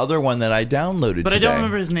be the other one that I downloaded But today. I don't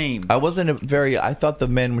remember his name. I thought the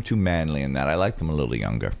men were too manly in that. I liked them a little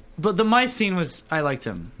younger. But my scene was, I liked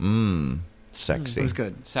him. Sexy. It was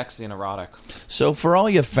good. Sexy and erotic. So for all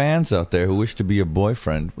your fans out there who wish to be your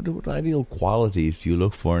boyfriend, what ideal qualities do you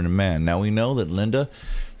look for in a man? Now we know that Linda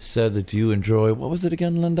said that you enjoy, what was it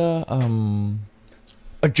again, Linda?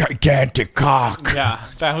 A gigantic cock. Yeah,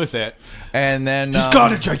 that was it. And then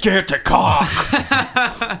got a gigantic cock.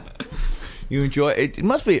 you enjoy it. It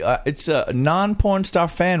must be. It's a non-porn star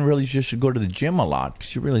fan. Really, just should go to the gym a lot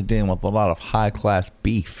because you're really dealing with a lot of high-class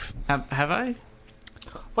beef. Have I?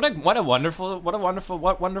 What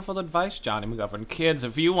wonderful advice, Jonny McGovern. Kids,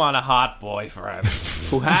 if you want a hot boyfriend,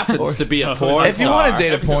 Who happens to be a porn If you want to star.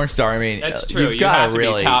 date a porn star, I mean, That's true. You've You got have to be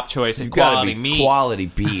really top choice and you've gotta quality be meat. quality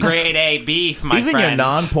beef. grade A beef, my Even friends. your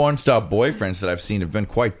non-porn star boyfriends that I've seen have been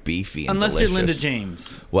quite beefy. And Unless you're Linda delicious.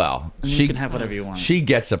 James. Well, And she you can have whatever you want. She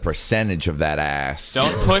gets a percentage of that ass.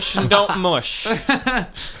 Don't push and don't mush.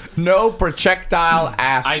 No projectile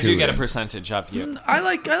ass. I do get a shooting. percentage of you. I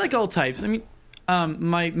like all types. I mean,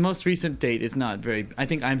 my most recent date is not very. I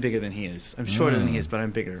think I'm bigger than he is. I'm shorter than he is, but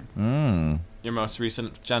I'm bigger. Your most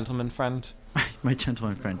recent gentleman friend? My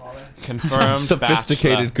gentleman friend. Confirmed.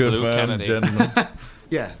 Sophisticated, Bachelor, good Blue Kennedy. gentleman.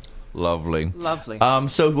 Yeah. Lovely. Lovely.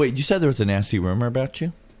 So wait, you said there was a nasty rumor about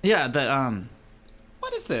you? Yeah, that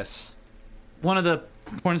What is this? one of the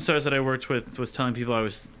porn stars that I worked with was telling people I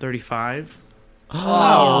was 35.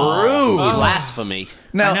 Oh, rude. Blasphemy.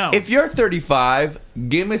 I Now, know. if you're 35,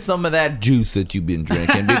 give me some of that juice that you've been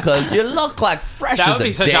drinking because you look like fresh That as would a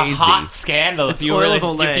be such daisy. a hot scandal if you were oil of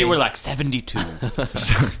Olay. if you were like 72.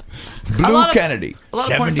 Blue Kennedy. A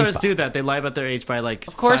lot of porn 75. stars do that. They lie about their age by like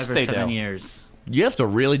course 5 or they 7 do. years. You have to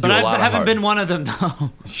really do But a I lot of haven't hard. been one of them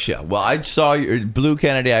though. Yeah, well, I saw your Blue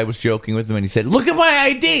Kennedy. I was joking with him, and he said, "Look at my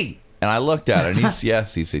ID." And I looked at it, and he's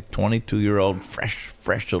a 22-year-old, fresh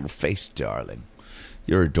little face, darling.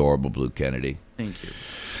 You're adorable, Blue Kennedy. Thank you.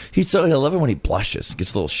 He'll love it when he blushes,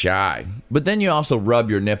 gets a little shy. But then you also rub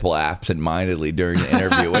your nipple absent-mindedly during the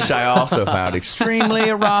interview, which I also found extremely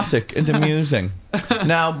erotic and amusing.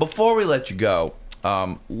 Now, before we let you go,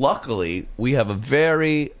 luckily, we have a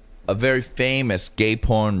very famous gay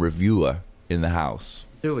porn reviewer in the house.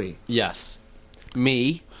 Do we? Yes.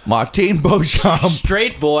 Me. Martine Beauchamp.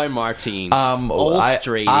 Straight boy Martine. Old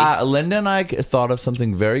straight. Linda and I thought of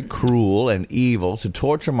something very cruel and evil to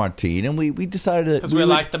torture Martine, and we decided that Because we're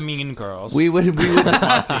like the mean girls. we were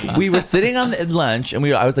sitting at lunch, and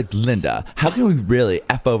I was like, Linda, how can we really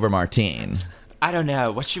F over Martine? I don't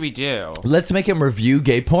know. What should we do? Let's make him review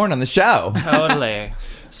gay porn on the show. Totally.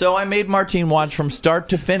 So I made Martine watch from start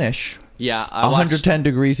to finish. Yeah. 110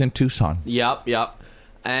 degrees in Tucson. Yep.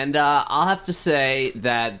 And I'll have to say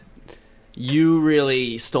that you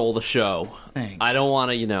really stole the show. Thanks. I don't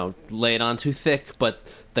want to, lay it on too thick, but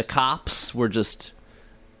the cops were just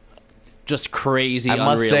crazy. I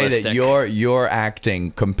must say unrealistic. that your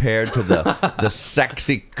acting compared to the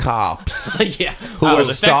sexy cops yeah. who were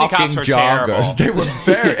the sexy cops stalking were joggers. terrible.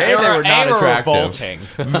 They were they were not attractive. Revolting.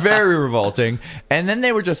 Very revolting. And then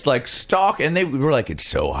they were just like and we were like, it's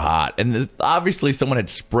so hot. And obviously someone had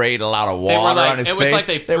sprayed a lot of water on his face. It was like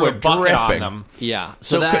they threw a bucket on them. Yeah.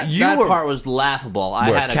 So that part was laughable.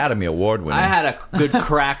 We're Academy Award winner. I had a good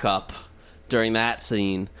crack up during that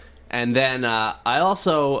scene. And then I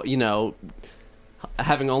also,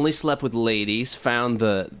 having only slept with ladies, found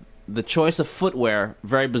the choice of footwear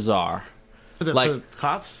very bizarre. For the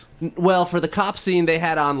cops? Well, for the cop scene, they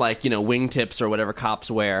had on, wingtips or whatever cops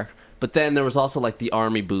wear. But then there was also, the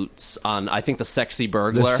army boots on, I think, the sexy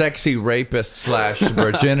burglar. The sexy rapist /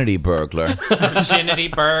 virginity burglar. Virginity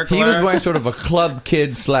burglar. He was wearing sort of a club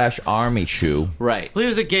kid / army shoe. Right. Well, he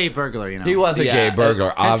was a gay burglar, He was a gay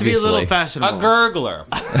burglar, Has to be obviously. a little fashionable. A gurgler.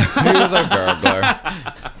 He was a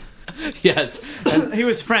gurgler. Yes. And he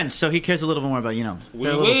was French, so he cares a little more about, they're a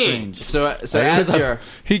little strange. So as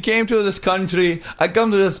He came to this country. I come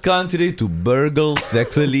to this country to burgle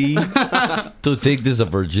sexily, to take this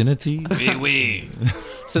virginity. Oui, oui.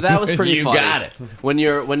 So that was pretty You funny. got it. When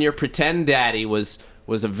your pretend daddy was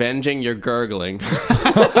avenging your gurgling. I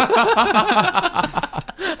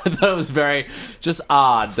thought it was very just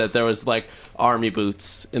odd that there was army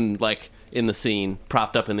boots in the scene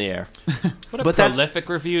propped up in the air. What a prolific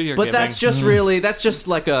review you're giving. But that's just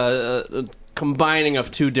like a combining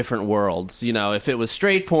of two different worlds. If it was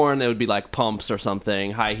straight porn, it would be like pumps or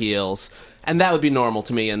something, high heels, and that would be normal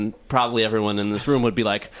to me, and probably everyone in this room would be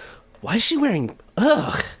like, why is she wearing,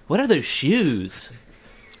 what are those shoes?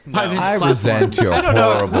 No. I resent your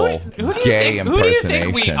horrible gay impersonation. Who do you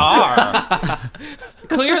think we are?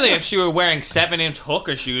 Clearly, if she were wearing 7-inch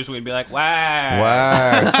hooker shoes, we'd be like, wow.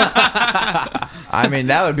 I mean,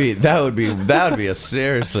 that would be a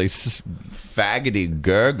seriously faggoty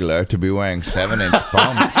gurgler to be wearing 7-inch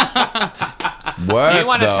pumps. Do you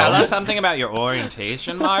want to tell us something about your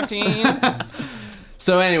orientation, Martine?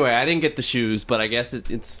 So anyway, I didn't get the shoes, but I guess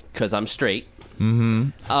it's because I'm straight. Mm-hmm.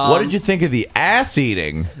 What did you think of the ass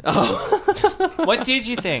eating? What did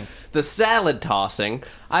you think? The salad tossing,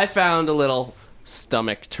 I found a little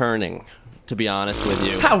stomach turning, to be honest with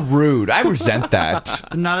you. How rude. I resent that.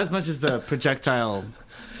 Not as much as the projectile.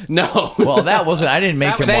 No. Well, that wasn't. I didn't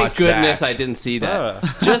make him Thank watch goodness that. I didn't see that.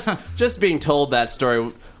 Just being told that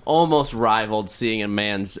story almost rivaled seeing a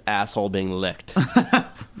man's asshole being licked.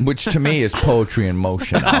 Which to me is poetry in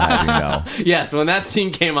motion, I'll have you know. Yes, when that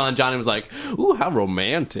scene came on, Johnny was like, ooh, how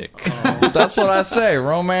romantic. That's what I say,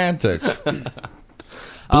 romantic.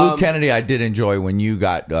 Blue Kennedy, I did enjoy when you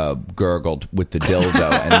got gurgled with the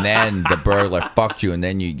dildo, and then the burglar fucked you, and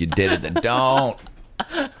then you did it. Don't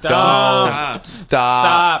stop.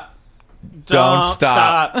 Don't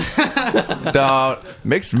stop. Don't.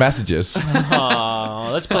 Mixed messages. Oh,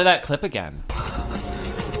 let's play that clip again.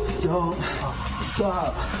 Don't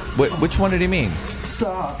stop. Which one did he mean?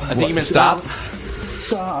 Stop. I think you meant Stop?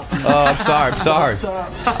 Stop. Oh, I'm sorry.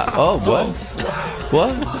 Stop. Oh, what?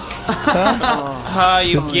 What? Oh,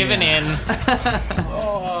 you've given in.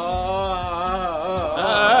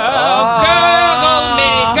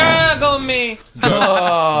 Gurgle me.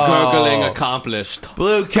 gurgling accomplished.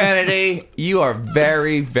 Blue Kennedy, you are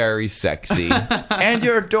very, very sexy. And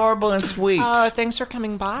you're adorable and sweet. Oh, thanks for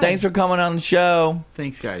coming by. Thanks for coming on the show.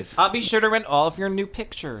 Thanks, guys. I'll be sure to rent all of your new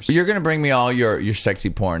pictures. You're going to bring me all your sexy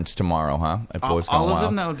porns tomorrow, huh? At Boys Gone All of Wild?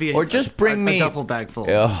 them? That would be Or just bring a me duffel bag full.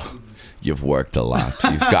 Ugh. You've worked a lot.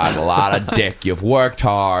 You've got a lot of dick. You've worked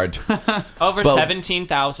hard. Over Well-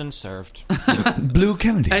 17,000 served. Blue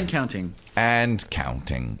Kennedy. And counting. And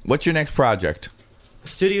counting. What's your next project?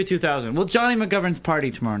 Studio 2000. Well, Jonny McGovern's party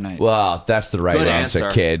tomorrow night. Well, that's the right Good answer,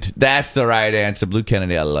 answer. kid. That's the right answer. Blue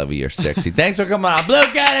Kennedy, I love you. You're sexy. Thanks for coming on. Blue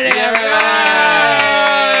Kennedy, everybody!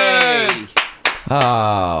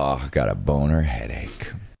 Oh, got a boner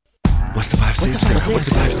headache. What's the 5-6? What's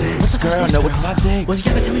the 5-6? What's the 5-6? Girl, no, what's the 5-6? Well, you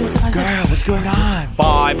gotta tell me what's the 5-6. Girl, what's going on?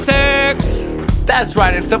 5-6. That's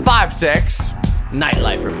right, it's the 5-6.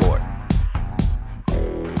 Nightlife report.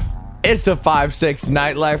 It's the 5-6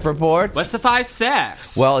 nightlife report. What's the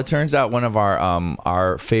 5-6? Well, it turns out one of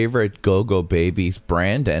our favorite go-go babies,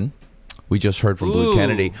 Brandon, we just heard from Blue Ooh.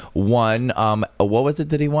 Kennedy, won, what was it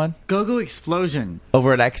that he won? Go-Go Explosion.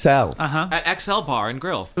 Over at XL. At XL Bar and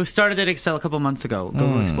Grill. It was started at Excel a couple months ago.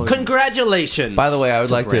 Go-Go Explosion. Congratulations. By the way, I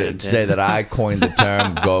would like to Brandon. say that I coined the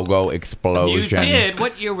term go-go You explosion. did.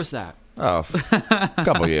 What year was that? Oh, a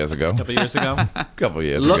couple years ago. A couple years ago? Couple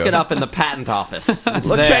years Look ago. it up in the patent office. It's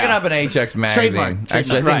Look, there. check it up in HX magazine. Trademark. Actually, I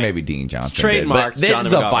think Right. maybe Dean Johnson Trademarked did. But Jonny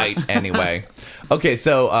this is a McGovern. bite anyway. Okay,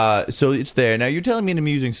 so it's there. Now you're telling me an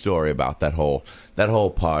amusing story about that whole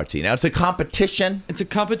party. Now it's a competition. It's a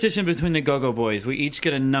competition between the Go-Go Boys. We each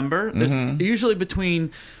get a number. There's usually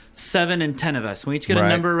between 7 and 10 of us. We each get Right. a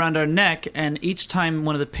number around our neck, and each time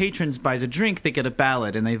one of the patrons buys a drink, they get a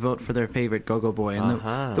ballot, and they vote for their favorite Go-Go Boy. And the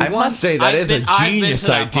I one- must say that I've is been- a I've been genius to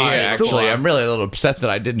that idea. party Actually, before. I'm really a little upset that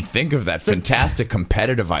I didn't think of that fantastic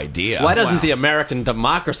competitive idea. Why doesn't the American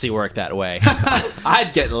democracy work that way?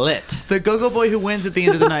 I'd get lit. The Go-Go Boy who wins at the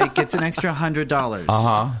end of the night gets an extra $100.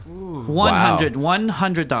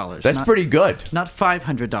 $100. That's pretty good. Not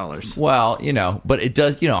 $500. Well, but it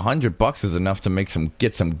does. $100 is enough to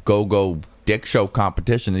get some go-go dick show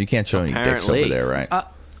competition. You can't show any dicks Apparently. over there, right?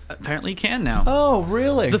 Apparently, you can now. Oh,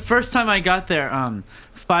 really? The first time I got there,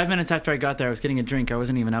 5 minutes after I got there, I was getting a drink. I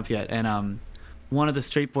wasn't even up yet, and one of the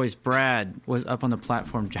straight boys, Brad, was up on the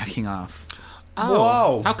platform jacking off.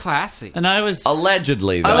 Whoa. How classy. And I was,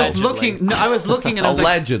 Allegedly, though. I was looking. No, I was looking, and I was like,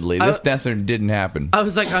 Allegedly, this necessarily didn't happen. I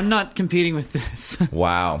was like, I'm not competing with this.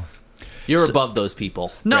 Wow. You're above those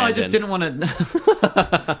people. No, Brandon. I just didn't want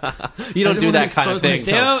to. You don't I didn't do wanna that kind of expose thing.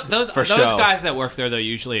 myself. Those For those show. guys that work there, though,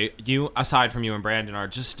 usually, aside from you and Brandon, are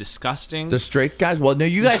just disgusting. The straight guys? Well, no,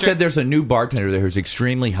 you guys said there's a new bartender there who's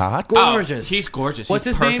extremely hot. Gorgeous. He's gorgeous. What's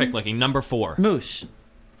He's his name? perfect looking. Number 4. Moosh.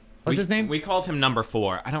 What's his name? We called him Number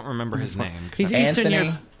 4. I don't remember his name. He's Eastern Anthony?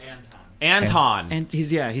 Europe, Anton. and he's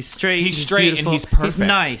straight. He's straight and beautiful. he's perfect. He's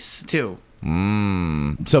nice too.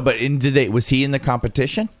 So, but was he in the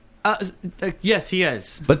competition? Yes, he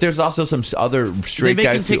is. But there's also some other They straight make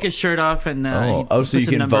him guys take who, his shirt off, and so puts you a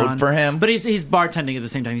can number vote on. for him? But he's bartending at the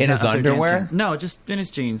same time. He's In not his out there underwear? dancing. No, just in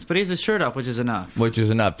his jeans. But he has his shirt off, which is enough. which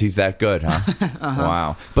is enough. He's that good, huh?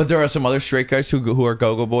 Wow. But there are some other straight guys who are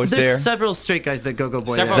go-go boys There's there several straight guys that go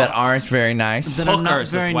boy Several- there that aren't very nice. that are not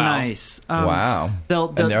hookers as very well. nice. Wow. They'll,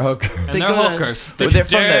 And they're hookers. And They they're go to- hookers. They're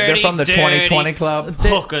from the 2020 club,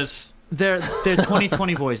 Hookers. They're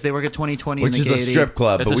 2020 boys. They work at 2020 which in is the a Gaiety. strip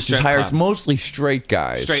club, It's but a which strip hires club. mostly straight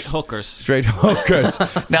guys. Straight hookers. Straight hookers.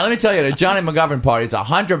 Now, let me tell you, the Jonny McGovern party, it's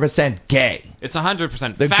 100% gay. It's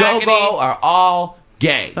 100% The faggoty, go-go are all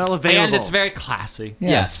gay. They're all available. and it's very classy.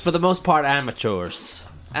 Yes, for the most part, amateurs.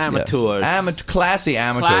 Amateurs. Classy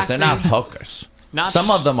amateurs. Classy. They're not hookers. Not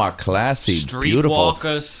Some of them are classy, beautiful,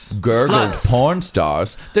 Streetwalkers. gurgled Sluts. porn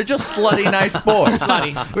stars. They're just slutty, nice boys.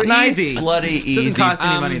 Slutty. We're nice, easy. slutty, Doesn't easy. cost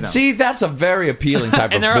any money though. See, that's a very appealing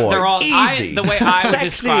type And of they're boy. all easy. the way I would Sexy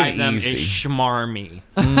describe and them easy. is schmarmy.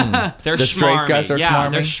 They're The straight schmarmy. guys are yeah,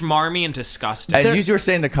 schmarmy? they're schmarmy and disgusting. And you were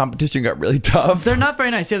saying the competition got really tough. They're not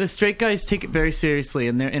very nice. Yeah, the straight guys take it very seriously,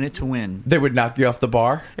 and they're in it to win. They would knock you off the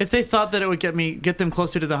bar. If they thought that it would get them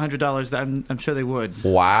closer to the $100, I'm sure they would.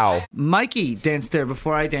 Wow. Mikey danced there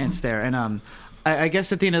before I danced there, and I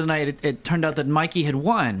guess at the end of the night, it turned out that Mikey had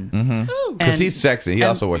won. Mm-hmm. Because he's sexy. He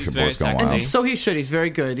also works he's for very Boys Gone sexy. Wild. And so he should. He's very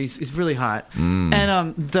good. He's really hot.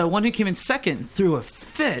 And the one who came in second threw a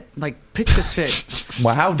fit, like pitched a fit.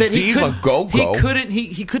 Wow, how that he diva couldn't- go-go.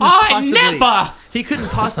 He couldn't I possibly. never! He couldn't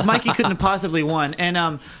possibly. Mikey couldn't have possibly won.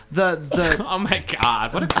 And the Oh my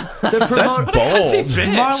god! What a the promoter. Bold.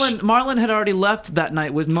 bitch. Marlon had already left that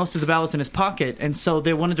night with most of the ballots in his pocket, and so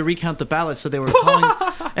they wanted to recount the ballots. So they were calling,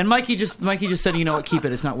 and Mikey just said, "You know what? Keep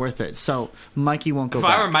it. It's not worth it." So Mikey won't go If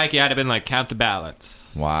back. I were Mikey, I'd have been like, count the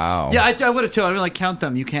ballots. Wow. Yeah, I would have too. I'd be like, count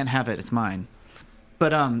them. You can't have it. It's mine.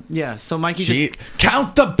 But yeah. So Mikey just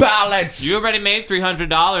Count the ballots. You already made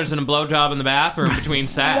 $300 in a blowjob in the bathroom between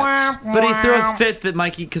sets. But he threw a fit that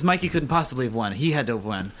because Mikey couldn't possibly have won. He had to have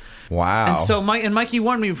won. Wow. And so Mikey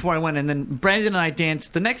warned me before I went, and then Brandon and I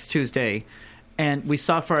danced the next Tuesday, and we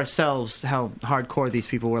saw for ourselves how hardcore these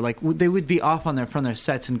people were. Like, they would be off from their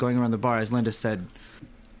sets and going around the bar, as Linda said,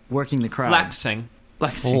 working the crowd. Flexing.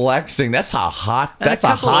 That's a high Flexing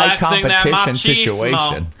competition that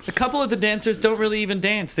situation. A couple of the dancers don't really even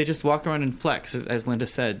dance. They just walk around and flex, as Linda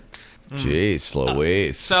said. Jeez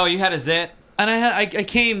Louise. So you had a zit? And I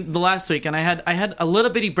came the last week, and I had a little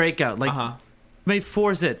bitty breakout, like maybe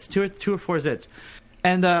 4 zits, two or 4 zits.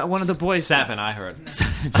 And one of the boys... 7, I heard.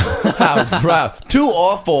 Bro, 2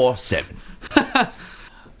 or 4, 7.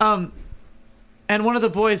 And one of the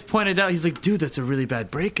boys pointed out, he's like, dude, that's a really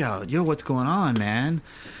bad breakout. Yo, what's going on, man?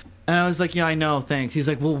 And I was like, yeah, I know, thanks. He's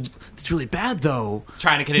like, well, it's really bad, though.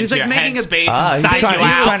 Trying to get He's into like your headspace and psych you out.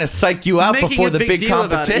 He's trying to psych you out Making before a the big big deal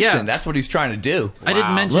about it, competition. yeah. That's what he's trying to do. I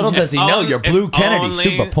didn't mention Little him. does he know you're Blue Kennedy,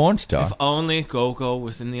 super porn star. If only Go-Go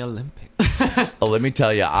was in the Olympics. Oh, let me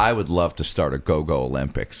tell you, I would love to start a Go-Go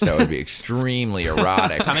Olympics. That would be extremely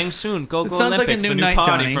erotic. Coming soon, Go-Go It sounds like a Olympics, new the new night,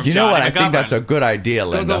 party Johnny. from You know what? Jonny I think McGovern. that's a good idea,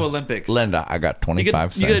 Linda. Go Olympics. Linda, I got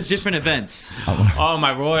 25 cents. You get different events. Oh,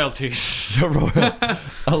 my royalties.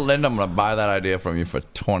 Linda, I'm going to buy that idea from you for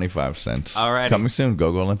 25 cents. Alrighty. Coming soon,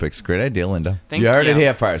 Go-Go Olympics. Great idea, Linda. Thank you heard you. it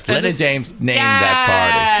here first. And Linda this- James named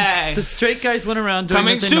that party. Yay! The straight guys went around doing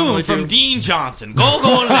Coming what they soon normally from do. Dean Johnson.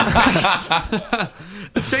 Go-Go Olympics.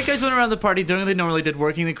 The straight guys went around the party doing what they normally did,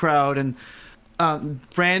 working the crowd, and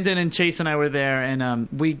Brandon and Chase and I were there, and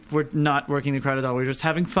we were not working the crowd at all. We were just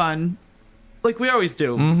having fun, like we always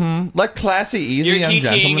do. Mm-hmm. Like classy, easy You're young kikiing,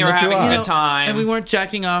 gentlemen you're that you having a are. good time. And we weren't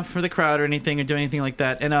jacking off for the crowd or anything or doing anything like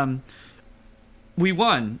that. And we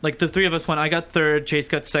won. Like, the 3 of us won. I got 3rd, Chase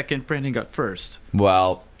got 2nd, Brandon got 1st.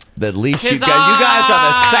 Well, the least you Huzzah! guys are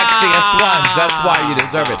the sexiest ones. That's why you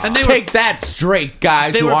deserve it. And they Take that, straight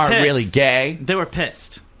guys They who were aren't pissed. really gay. They were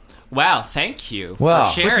pissed. Wow, thank you Wow.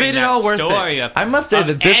 for sharing Which made it that all worth story it. of I must say of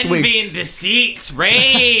that this envy week's- and deceit,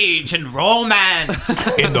 rage and romance.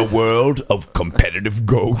 In the world of competitive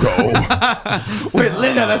go-go. Wait,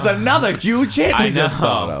 Linda, that's another huge hit I we just know.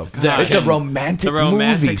 thought of. God. It's a romantic, The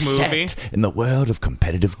romantic movie movie. set in the world of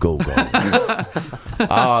competitive go-go.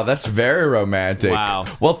 Oh, that's very romantic. Wow.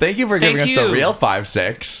 Well, thank you for Thank giving us you. the real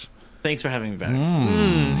 5-6. Thanks for having me back.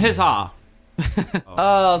 Huzzah.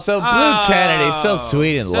 Oh, so Blue Kennedy, so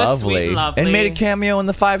sweet and so lovely. sweet and lovely. And made a cameo in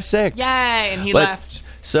the 5-6. Yay, and he But- left.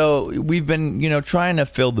 So we've been, trying to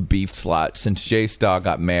fill the beef slot since Jay Starr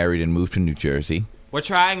got married and moved to New Jersey. We're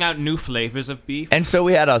trying out new flavors of beef. And so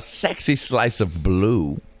we had a sexy slice of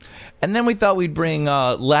blue. And then we thought we'd bring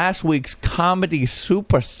last week's comedy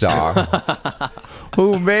superstar,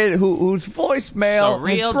 whose The voicemail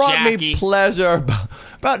real has brought Jackie. me pleasure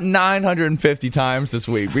about 950 times this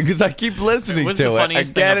week because I keep listening It was to the it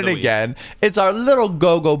funniest thing again of and the week. again. It's our little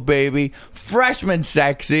go-go baby, freshman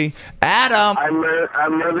sexy, Adam. I'm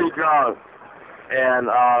really drunk, and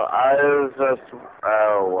I was just,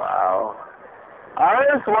 oh wow. I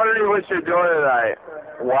was wondering what you're doing tonight.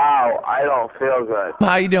 Wow, I don't feel good.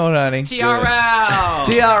 How you doing, honey? TRL.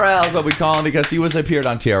 TRL is what we call him because he appeared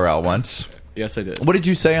on TRL once. Yes, I did. What did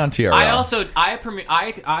you say on TRL? I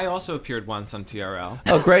also appeared once on TRL.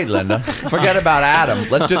 Oh, great, Linda. Forget about Adam.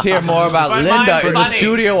 Let's just hear more about But Linda mine's in the funny.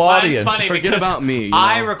 studio Mine's audience. funny Forget because about me, you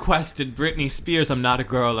I know. requested Britney Spears, I'm not a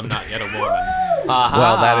girl, I'm not yet a woman.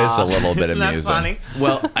 Well, that is a little bit Isn't that amusing. funny?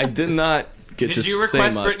 Well, I did not get to Did you say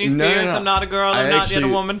request much. Britney Spears, No. I'm not a girl, I'm not yet a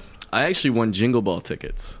woman? I actually won Jingle Ball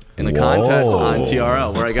tickets in a Whoa. contest on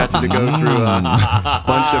TRL where I got to go through a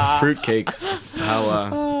bunch of fruitcakes.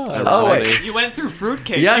 wait. You went through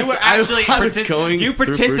fruitcake. Yes, you were I actually was going you through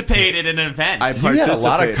participated in an event. I You had a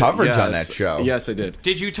lot of participated, coverage on yes. that show. Yes, I did.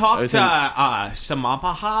 Did you talk I was to in-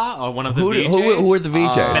 Samapaha or one of the Who VJs? were the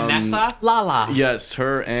VJs? Vanessa? Lala. Yes,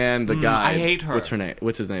 her and the guy. I hate her. What's her name?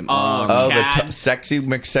 What's his name? Oh, Chad. the sexy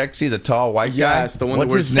McSexy, the tall white yes, guy. the one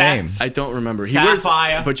What's that his wears name? I don't remember. He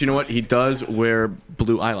Sapphire. wears, but you know what? He does wear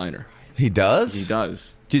blue eyeliner. He does. He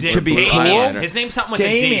does. To be Damien. cool. His name's something with a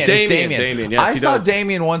Damien. D. It's Damien, yes, I he saw does.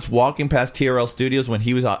 Damien once walking past TRL Studios when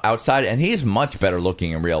he was outside, and he's much better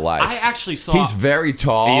looking in real life. I actually saw. He's very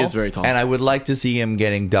tall. He is very tall. And I would like to see him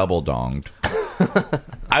getting double donged.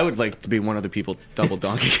 I would like to be one of the people double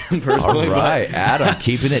donking him All personally. but- right, Adam,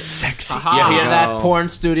 keeping it sexy. You hear that, No. porn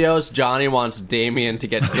studios? Johnny wants Damien to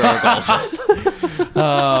get gurgled.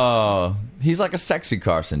 Oh, he's like a sexy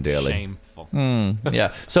Carson Daly. Shameful.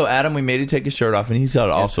 Yeah. So Adam, we made him take his shirt off, and he's got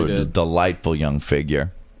also we a did. delightful young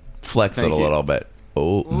figure. Flex Thank it a you. little bit.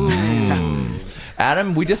 Oh.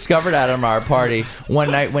 Adam, we discovered Adam at our party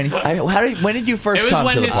one night when when did you first It was come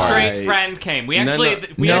when to the his party? straight friend came. We actually,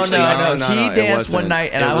 No. He it danced one wasn't.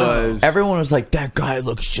 night, and It was- everyone was like, "That guy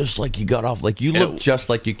looks just like he got off. Like you look just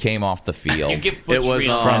like you came off the field You give It was,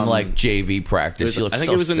 from like JV practice. You look I think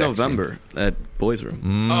so it was in sexy. November at Boys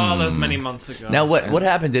Room. Oh, that was many months ago. Now, what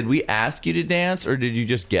happened? Did we ask you to dance, or did you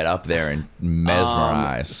just get up there and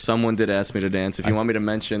mesmerize? Someone did ask me to dance. If you want me to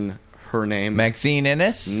mention her name. Maxine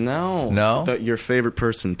Innes? No. No? Your favorite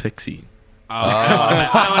person, Pixie. I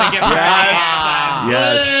don't want to get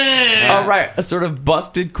Yes. All right, a sort of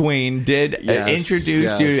busted queen did Yes,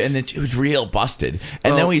 introduce you, yes. and then she was real busted,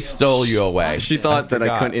 and then we stole you away. She thought that I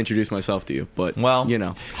forgot. couldn't introduce myself to you, but, Well, you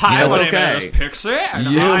know. Hi, You know, my it's name okay. is Pixie, and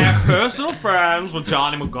I am personal friends with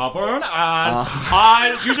Jonny McGovern,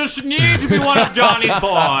 and you just need to be one of Johnny's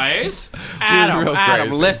boys. Adam,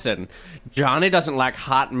 crazy. listen. Johnny doesn't like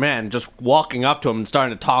hot men just walking up to him and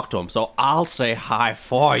starting to talk to him, so I'll say hi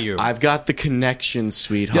for you. I've got the connection,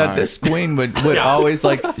 sweetheart. Yeah, this queen would always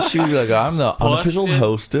like, she would be like, I'm the unofficial Busted.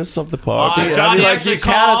 hostess of the party. And I'd Johnny be like, actually you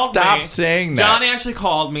gotta called stop me. saying that. Johnny actually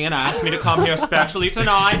called me and asked me to come here specially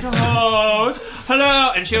tonight to host.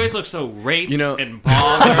 Hello, and she always looked so raped and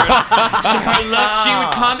bothered. She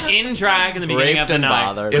would come in drag in the beginning Raped of the and night.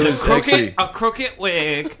 bothered. It With was a crooked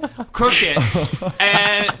wig,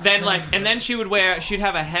 and then she'd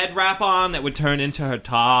have a head wrap on that would turn into her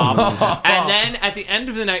top, and then at the end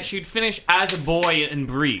of the night she'd finish as a boy in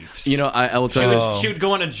briefs. You know, I will tell you. She would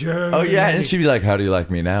go on a journey. Oh, yeah, and she'd be like, how do you like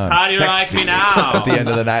me now? I'm How do you like sexy. me now? At the end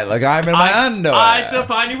of the night, like, I'm in my underwear. I still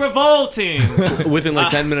find you revolting. Within like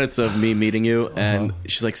 10 minutes of me meeting you, and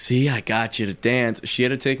she's like, see, I got you to dance. She had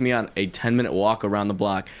to take me on a 10-minute walk around the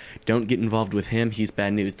block. Don't get involved with him. He's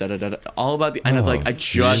bad news. Da da da. All about the. And it's like I just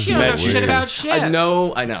She don't know met you. shit about shit. I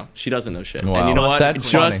know. She doesn't know shit. Wow. And you know what? That's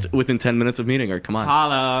Just funny. within 10 minutes of meeting her. Come on.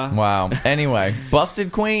 Holla. Wow. Anyway,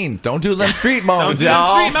 busted queen. Don't do them street moans, Don't do them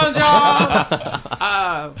y'all. street moans,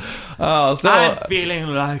 y'all. Oh, so I'm feeling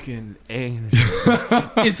like an angel.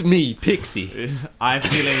 It's me, Pixie. I'm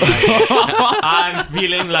feeling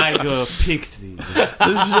like a pixie.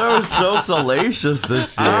 the show is so salacious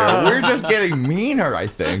this year. We're just getting meaner, I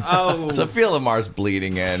think. Oh. Sophia Lamar's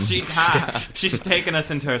bleeding in. She's taken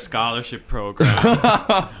us into her scholarship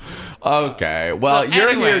program. Okay, well, So you're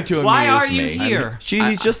anyway, here to amuse me. why are you here?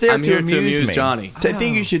 She's just there I'm to here amuse to amuse me. Johnny. I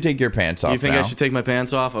think you should take your pants off You think now. I should take my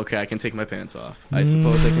pants off? Okay, I can take my pants off. I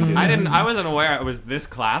suppose I can do that. I wasn't aware it was this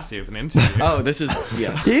classy of an interview. Oh, this is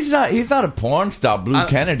He's not a porn star, Blue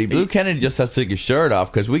Kennedy. Blue Kennedy just has to take his shirt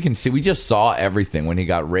off because we can see. We just saw everything when he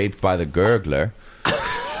got raped by the gurgler.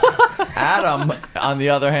 Adam, on the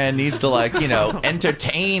other hand, needs to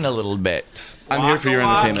entertain a little bit. I'm here for your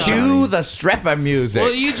Waka entertainment. waka. Cue Johnny. the stripper music.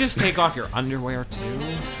 Will you just take off your underwear too?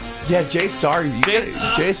 Yeah, Jay Starr.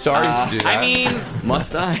 Jay Starr used to do that. I mean,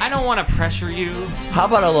 Must I? I don't want to pressure you. How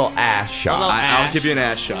about a little ass shot? I'll give you an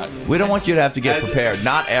ass shot. We don't want you to have to get prepared.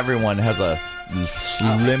 Not everyone has a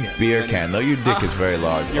limp beer can, though your dick is very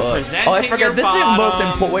large. You're Ugh. presenting Oh, I forgot. your This is the most bottom.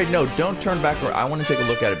 important. Wait, no, don't turn back. I want to take a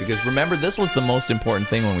look at it because remember, this was the most important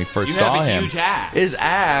thing when we first You saw have a him. huge ass. His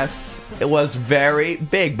ass. It was very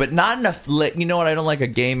big, but not enough. You know what? I don't like a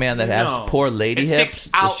gay man that has No. poor lady It hips. sticks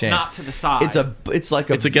It's a out, shame. not to the side. It's like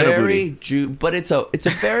a It's a ghetto very but it's a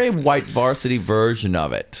very white varsity version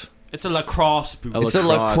of it. It's a lacrosse boot. It's a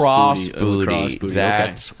lacrosse booty. A lacrosse booty.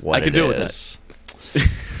 That's Okay. what I could it deal with is.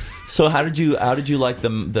 So how did you like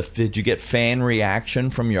did you get fan reaction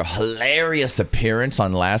from your hilarious appearance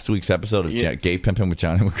on last week's episode of Gay Pimpin' with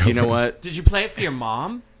Jonny McGovern? You know what? Did you play it for your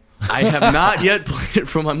mom? I have not yet played it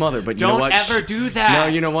for my mother, but you know Don't what? ever do that. No,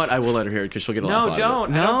 you know what? I will let her hear it because she'll get a laugh out No, of it.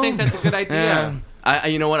 don't. I don't think that's a good idea.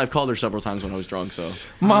 You know what? I've called her several times when I was drunk, so.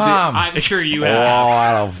 Mom. I'm sure you Oh, have.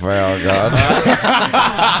 I don't feel good.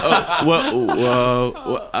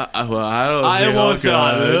 Whoa, I don't I feel won't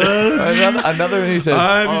good. another one he said,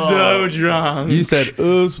 I'm so drunk. you said,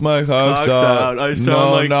 oops, my cock's Cock's out. out. I sound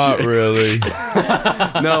no, like not Jay." really.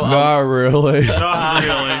 No, Not really. Not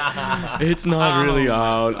really. it's not really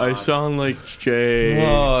out. I sound like Jay.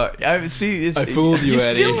 I see. I fooled you,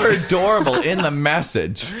 Eddie. still are adorable in the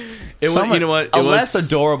message. It was, you know what? A less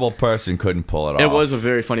adorable person couldn't pull it off. It was a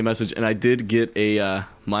very funny message, and I did get a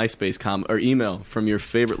MySpace email from your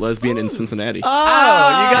favorite lesbian in Cincinnati.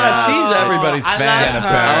 Oh, you gotta. She's everybody's I fan. love her.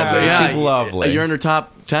 Apparently, Yeah, she's lovely. You're in her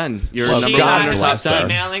top 10. You're Well, number God one in her bless top her.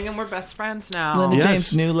 10. Emailing and we're best friends now. Linda Yes.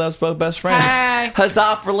 James' new Lesbo best friend. Hey.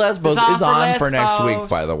 Huzzah for Lesbos Huzzah is for on for next Lesbos. week,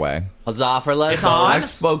 by the way. Huzzah for Lesbos. It's on? I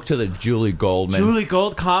spoke to the Julie Goldman. Julie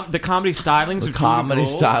Gold, the comedy stylings the of comedy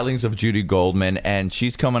Julie Gold. stylings of Judy Goldman, and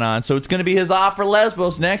she's coming on. So it's going to be Huzzah for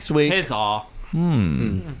Lesbos next week. His all.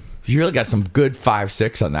 You really got some good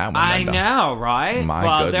 5-6 on that one. I Linda. know, right? My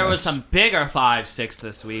well, goodness. there was some bigger 5-6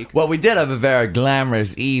 this week. Well, we did have a very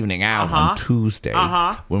glamorous evening out on Tuesday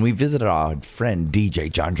when we visited our friend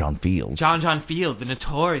DJ John Fields. John Field, the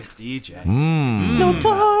notorious DJ.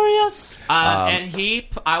 Notorious. And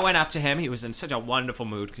I went up to him. He was in such a wonderful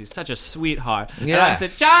mood because he's such a sweetheart. Yes. And I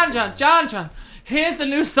said, John, here's the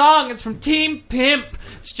new song. It's from Team Pimp.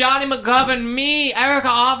 It's Jonny McGovern, me, Erica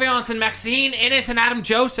Aviance, and Maxine Innes, and Adam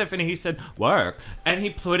Joseph. And he said, work. And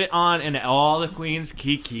he put it on, and all the queens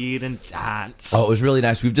kikied and danced. Oh, it was really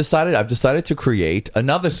nice. I've decided to create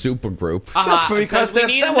another super group just because we they're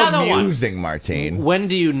need so another amusing, Martine. When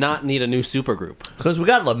do you not need a new supergroup? Because we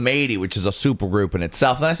got LaMady, which is a super group in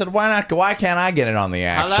itself. And I said, why can't I get in on the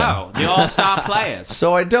action? Hello, the all-star players.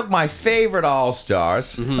 So I took my favorite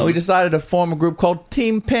all-stars, and we decided to form a group called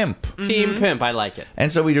Team Pimp. Team Pimp, I like it.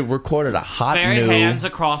 And so we recorded a hot Very new... hands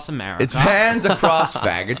across America. It's hands across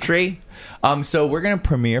faggotry. So we're going to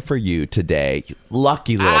premiere for you today, you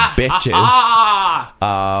lucky little bitches.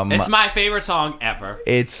 It's my favorite song ever.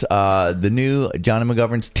 It's the new Jonny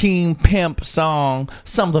McGovern's Team Pimp song,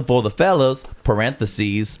 Something for the Fellas,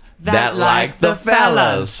 parentheses, that like the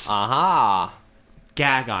fellas. Aha.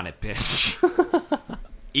 Gag on it, bitch.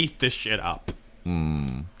 Eat this shit up.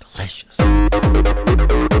 Delicious.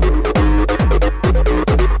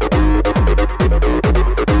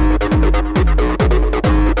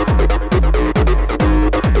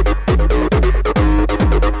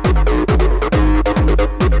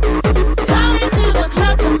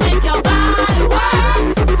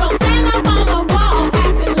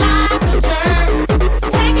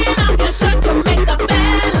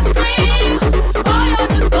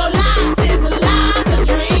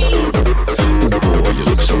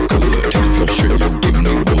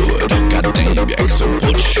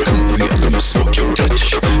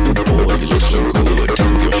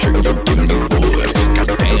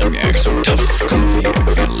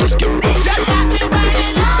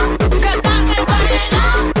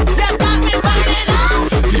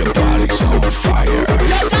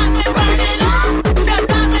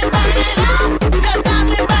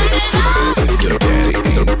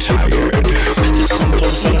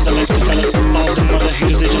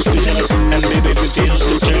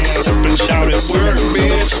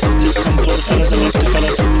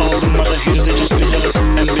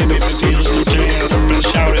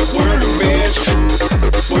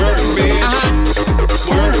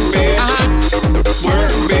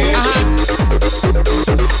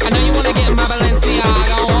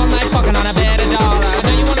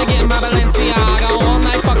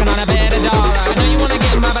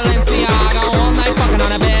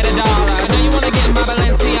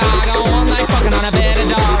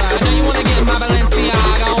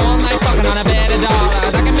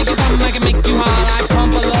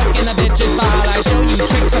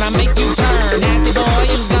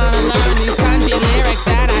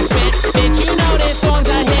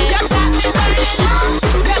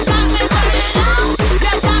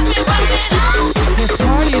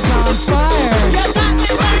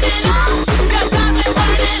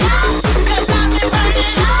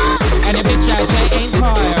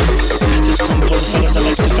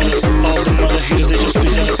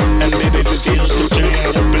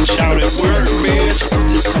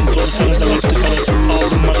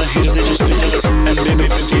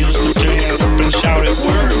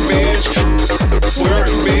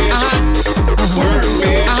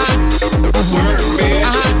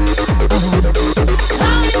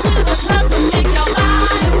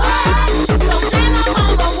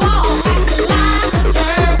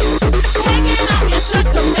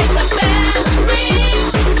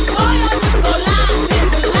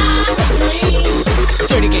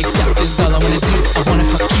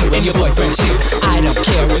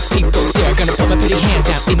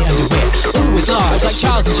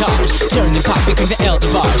 Charles in charge. Turn and pop, become the elder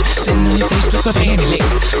barge. Sitting on your face like my panty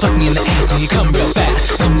lace. Fuck me in the ass when you come real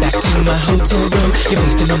fast. Come back to my hotel room. Your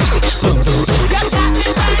face in on me, say boom, boom, boom. You got me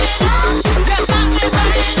burning up. You got me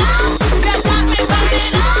burning up. You got me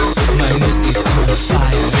burning up. My pussy's on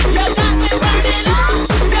fire. You got me burning up.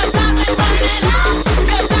 You got me burning up.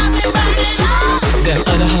 You got me burning up. Them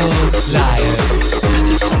other hoes, liars.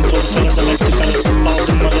 This song for the fellas, I like the fellas. All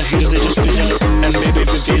the mother haters, they just be jealous. And baby,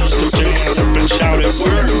 if it feels, put your hands up and shout it,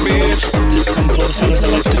 word, bitch. This song for the fellas, I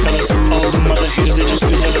like the fellas. All the mother haters, they just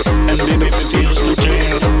be jealous. And baby, if it feels, put your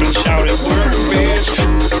hands up and shout it, word, bitch.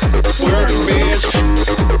 Word, bitch.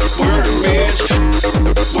 Word, bitch.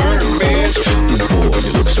 Word, bitch. Boy,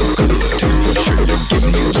 you look so good. For sure you're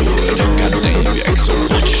giving me wood. Goddamn, you act so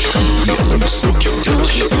much. Yeah, let me smoke your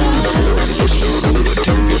Dutch. Boy, you look so good.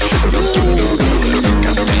 For sure you're giving me wood.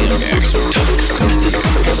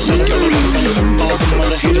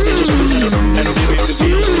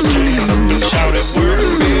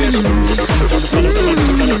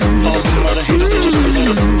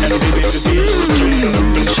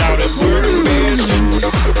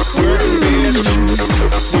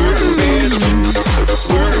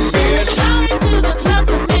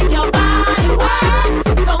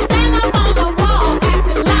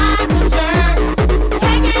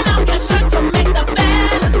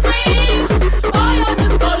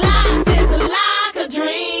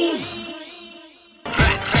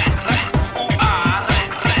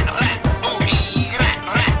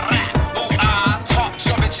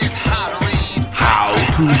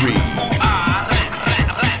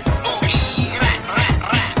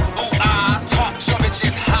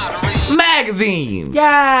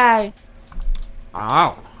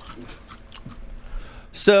 Wow.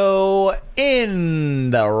 So,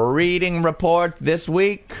 in the reading report this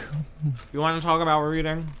week, You want to talk about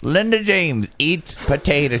reading? Linda James eats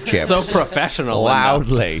potato chips. So professional,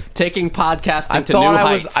 loudly. Linda. Taking podcasting to new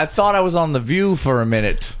heights. I thought I was on The View for a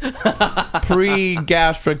minute.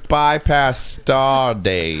 Pre-gastric bypass star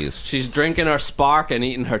days. She's drinking her Spark and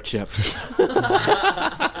eating her chips.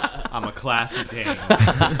 I'm a classy dame.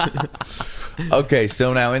 Okay,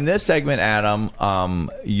 so now in this segment, Adam,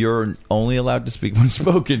 you're only allowed to speak when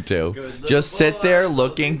spoken to. Just sit there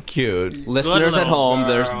looking cute. Listeners at home,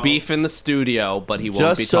 there's beef in the studio, but he won't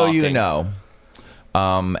Just be so talking. you know.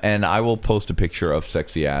 And I will post a picture of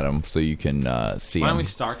Sexy Adam so you can see Why don't him. we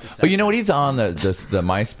start the segment? Oh, you know what? He's on the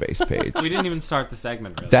MySpace page. We didn't even start the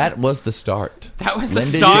segment, really. That was the start. That was the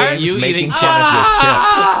Linda start? James You making eating fun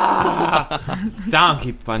of your chips.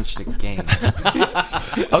 Donkey punched the game.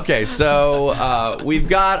 Okay, so we've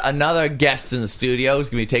got another guest in the studio who's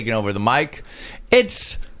going to be taking over the mic.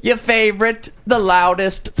 It's your favorite, the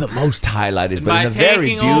loudest, the most highlighted, but By in a very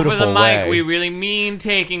taking over beautiful the way. mic, we really mean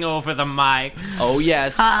taking over the mic. Oh,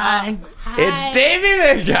 yes. Hi. It's Davey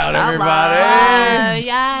Makeout, everybody.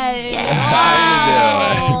 How you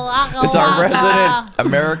doing? It's our resident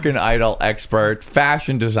American Idol expert,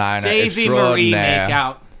 fashion designer Davey Marie extraordinaire.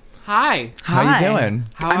 Makeout. Hi. How you doing?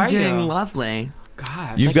 How I'm are doing you? lovely.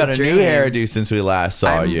 Gosh. You've got a new hairdo since we last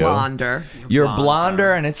saw I'm you. blonder. You're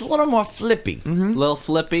blonder, and it's a little more flippy. Little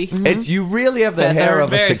flippy. It's you really have the hair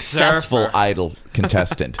of a Very successful surfer. Idol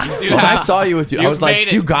contestant. do When I have- saw you with you, I you've was like, made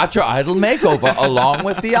it. you got your Idol makeover along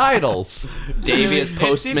with the Idols. Davey is It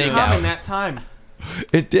post did come in makeout. that time.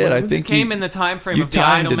 It did. I think Came you, in the time frame you of the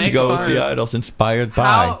timed Idol it to go with the makeover. Idols, inspired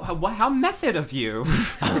by. How method of you.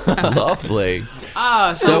 Lovely.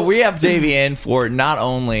 So we have Davey in for not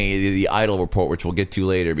only the Idol report, which we'll get to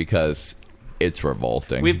later because it's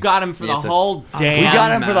revolting. We've got him for the whole damn. We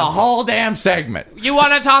got him for the whole damn segment. You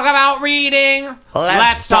want to talk about reading?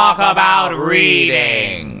 Let's talk about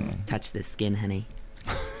reading. Touch the skin, honey.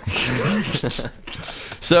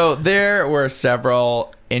 So there were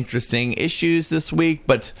several interesting issues this week,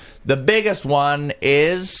 but the biggest one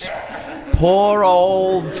is poor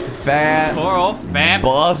old fat,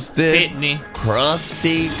 busted, Whitney,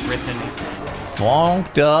 crusty, Brittany,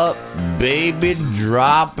 funked up, baby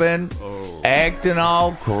dropping, acting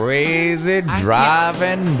all crazy,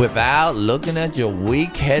 driving without looking at your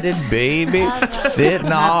weak-headed baby,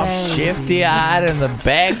 sitting all shifty-eyed in the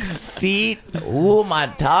back seat. Who am I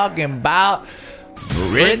talking about?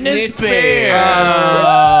 Britney Spears.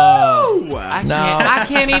 I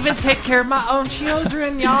can't even take care of my own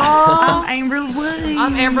children, y'all. I'm Amber Louise.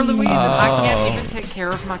 I'm Amber Louise, and I can't even take care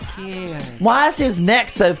of my kids. Why is his neck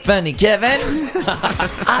so funny, Kevin?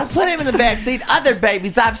 I put him in the back seat. Other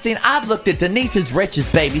babies I've looked at Denise's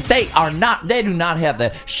richest babies. They do not have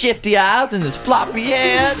the shifty eyes and this floppy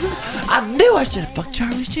head. I knew I should have fucked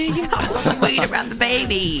Charlie Sheen. Wait around the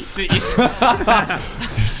baby.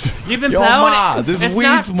 You've been Yo, blowing Ma, it. this It's weed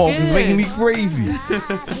not smoke is good. making me crazy.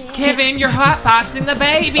 Kevin, you're hotboxing the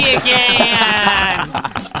baby again.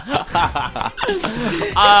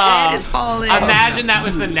 head is falling. Imagine that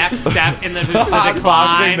was the next step in the Hotboxing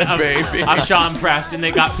decline the of, baby. of Sean Preston.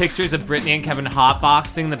 They got pictures of Brittany and Kevin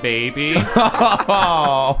hotboxing the baby.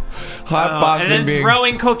 Oh, hotboxing and then being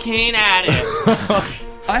throwing cocaine at it.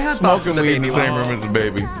 I had box smoking with the weed in baby the same once. room as the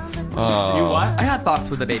baby. You what? I had box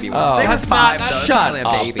with the baby once. Oh, they were that's 5 not- though. It's Shut only a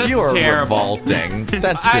up! baby. You are terrible. revolting.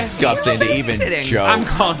 That's I- disgusting to even babysitting. joke. I'm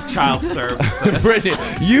calling child services. Brittany,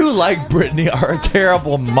 you like Brittany are a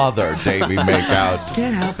terrible mother, Davey Makeout.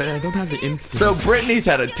 Can't help it. I don't have the instinct. So Brittany's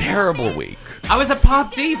had a terrible week. I was a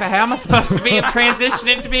pop diva. How am I supposed to be a transition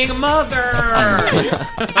into being a mother?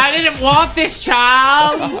 I didn't want this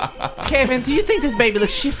child. Kevin, do you think this baby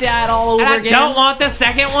looks shifty-eyed all over And I again? don't want the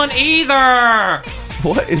second one either.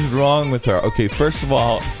 What is wrong with her? Okay, first of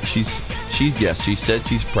all, she said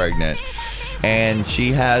she's pregnant, and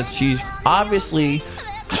she's obviously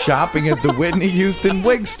shopping at the Whitney Houston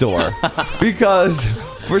wig store because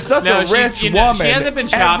for such a rich woman, she hasn't been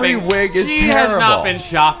shopping. every wig is she terrible. has not been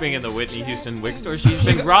shopping in the Whitney Houston wig store. She's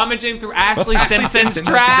been rummaging through Ashley Simpson's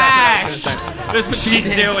trash. That's what she's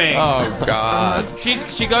doing. Oh God!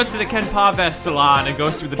 She goes to the Ken Pavest salon and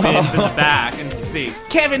goes through the bins in the back and see.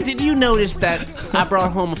 Kevin, did you notice that I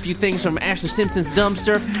brought home a few things from Ashley Simpson's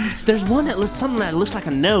dumpster? There's one that looks something that looks like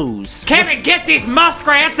a nose. Kevin, get these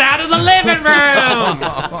muskrats out of the living room.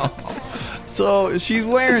 So she's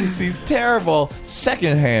wearing these terrible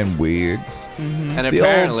secondhand wigs. And The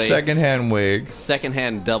apparently, old secondhand wig.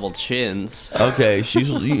 secondhand double chins. Okay, she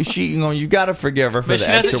you got to forgive her for But the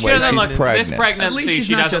she extra doesn't, she weight. doesn't She's look. pregnant. This At least pregnancy, she's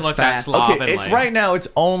she not doesn't just look that fat. slovenly. Okay, it's right now. It's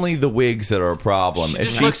only the wigs that are a problem. She If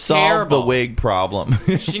just she looks solved the terrible. wig problem,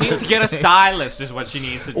 She needs to get a stylist, is what she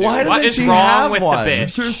needs to do. why doesn't What is she wrong have with one? the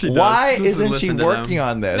bitch? Sure she does. Why She doesn't isn't she listen to working them.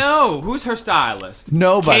 on this? No, who's her stylist?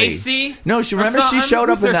 Nobody. Casey? No, she Or remember she something? showed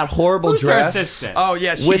up Who's in her- that horrible who's her dress assistant? Oh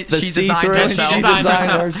yeah, with the she designed see-through. herself. She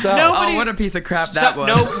designed herself. Nobody- Oh, what a piece of crap that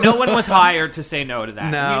was. No one was hired to say no to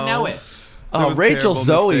that. No. We know it. Oh, was a Rachel terrible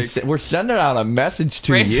Zoe, mistake. we're sending out a message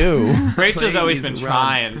to Rachel- you. Rachel's always Please been run.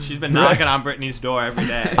 trying. She's been knocking on Brittany's door every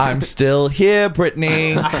day. I'm still here,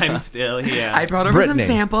 Brittany. I'm still here. I brought over some Brittany.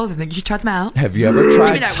 samples. I think you should try them out. Have you ever me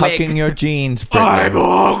tried that tucking wig. your jeans, Brittany?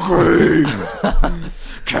 hungry.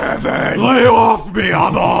 Kevin, lay off me.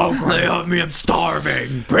 I'm hungry. Lay off me, I'm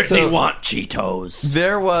starving. Brittany So- want Cheetos.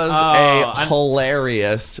 There was a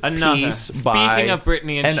hilarious piece Speaking by of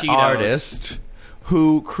Brittany and an Cheetos. artist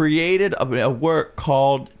who created a work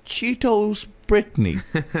called Cheetos Brittany.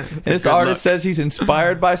 And this artist says he's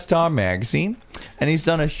inspired by Star Magazine, and he's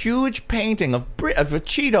done a huge painting of a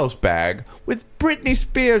Cheetos bag with Britney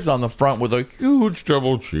Spears on the front with a huge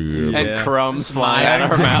double cheese. And crumbs flying out of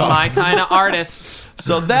her And mouth. My kind of artist.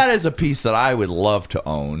 So that is a piece that I would love to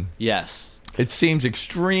own. Yes. It seems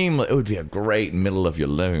extremely. It would be a great middle of your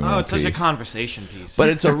living room. Oh, it's such a piece. conversation piece. But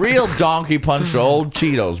it's a real donkey punch to old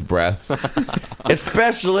Cheetos breath,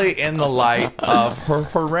 especially in the light of her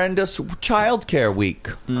horrendous childcare week.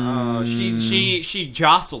 Oh, she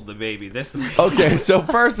jostled the baby this week. Okay, so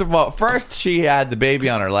first she had the baby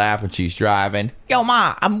on her lap and she's driving. Yo,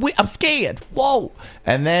 Ma, I'm scared. Whoa!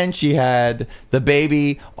 And then she had the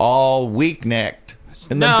baby all weak-necked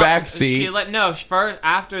in the back seat.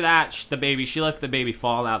 After that, she let the baby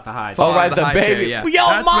fall out the high. Oh, right, the the high baby. chair, yeah. Yo,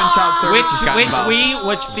 That's Ma! when child services got involved.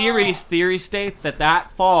 Which theories state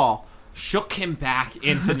that fall shook him back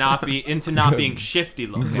into not being shifty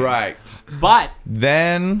looking. Right. But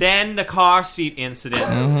Then the car seat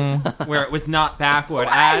incident where it was not backward.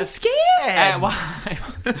 I'm scared.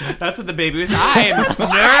 That's what the baby was. I am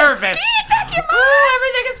nervous.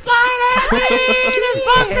 Everything is flying at me. There's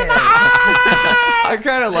bugs in my eyes. I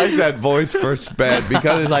kind of like that voice for Sped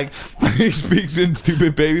because it's like he speaks in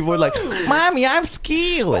stupid baby voice, like, "Mommy, I'm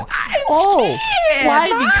scared. Why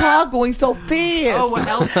is the car going so fast? Oh, what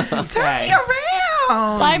else does he say? Turn me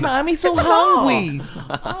around. Why, Mommy's so It's hungry?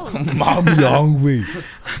 Mommy hungry.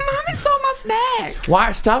 Mommy stole my snack.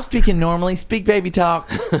 Why? Stop speaking normally. Speak baby talk."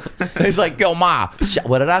 He's like, "Yo, Ma,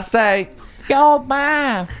 what did I say? Yo, Ma."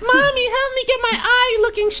 Mommy, help me get my eye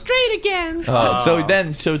looking straight again.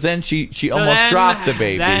 So then she almost dropped the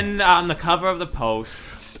baby. Then on the cover of the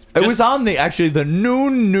Post, It was on the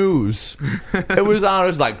noon news. It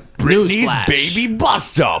was like Britney's Newsflash. baby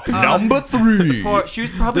bust up #3. She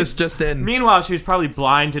was probably This just in. Meanwhile, she was probably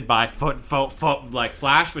blinded by like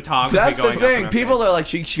flash photography. That's the going up in thing. her People face. are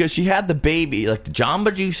like she had the baby, like the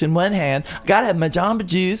Jamba Juice in one hand. Gotta have my Jamba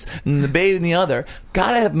Juice, and the baby in the other.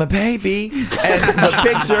 Gotta have my baby. And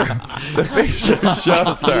the picture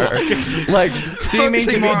shows her like seeming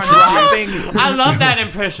to be more on dropping. I love that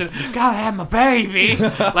impression. Gotta have my baby.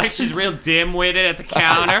 Like she's real dim-witted at the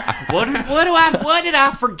counter. What did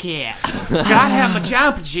I forget? Gotta have my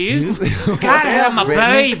Jamba Juice. Gotta have my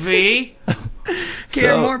baby.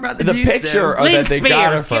 Care more about the juice, picture then. that they got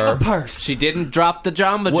Spears, of get her my purse. She didn't drop the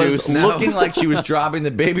Jamba was Juice. looking like she was dropping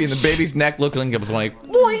the baby, and the baby's neck looked like it was like,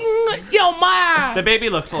 boing, yo, Ma. The baby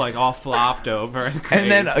looked like all flopped over. And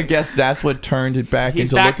then I guess that's what turned it back He's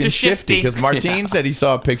into back looking to shifty shifty. because Martine said he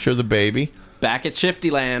saw a picture of the baby. Back at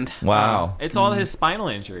Shifty Land. Wow. It's all his spinal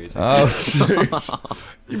injuries. Oh,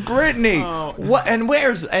 jeez. Brittany, what?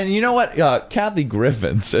 And you know what? Kathy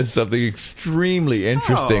Griffin said something extremely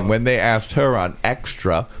interesting when they asked her on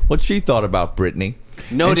Extra what she thought about Brittany.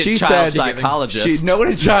 Noted And she child said, psychologist.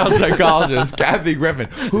 Noted child psychologist Kathy Griffin,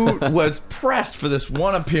 who was pressed for this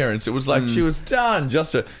one appearance. It was like she was done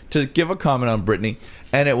just to give a comment on Brittany.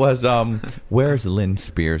 And it was, where's Lynn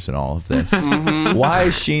Spears in all of this? Why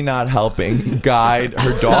is she not helping guide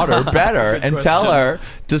her daughter better and tell her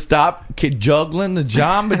to stop juggling the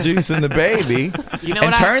Jamba Juice and the baby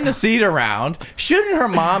and turn the seat around? Shouldn't her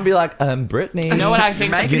mom be like, Brittany? You know what I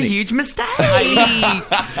think? Making a huge mistake.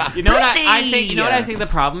 You know what I think? You know what I think the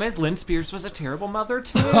problem is? Lynn Spears was a terrible mother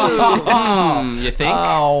too. You think?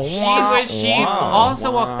 She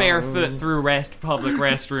also walked barefoot through public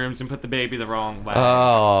restrooms and put the baby the wrong way.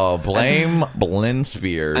 Oh, blame Blynn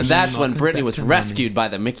Spears. And that's when Britney was rescued by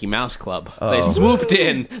the Mickey Mouse Club. They swooped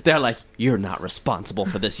in. They're like, "You're not responsible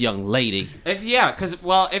for this young lady." If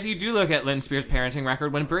you do look at Lynn Spears' parenting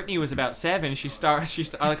record, when Britney was about 7, she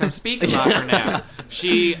like I'm speaking about her now.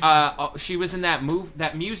 She was in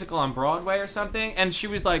that musical on Broadway or something, and she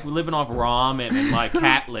was like living off ramen and like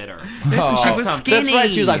cat litter. She was skinny. That's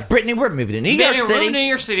right. She was like, Britney, we're moving to New York City. We're moving to New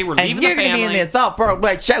York City. We're leaving the family. And you're going to be in the Thought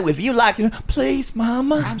Broadway show if you like it. Please,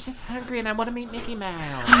 Mama. I'm just hungry and I want to meet Mickey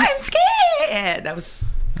Mouse. I'm scared. That was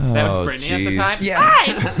Britney at the time? Yeah.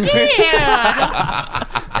 I'm scared.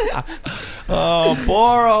 Oh,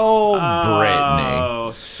 poor old Britney.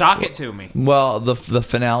 Oh, sock it to me. Well, the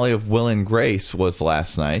finale of Will and Grace was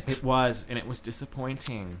last night. It was, and it was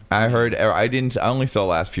disappointing. I heard. I only saw the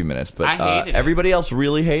last few minutes, but I hated it. everybody else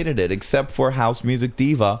really hated it, except for house music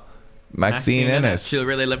diva Maxine Ennis. She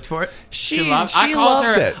really lived for it. She loved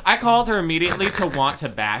it. I called her immediately to want to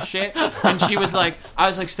bash it, and she was like, I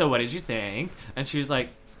was like, so what did you think? And she was like,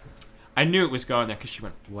 I knew it was going there, because she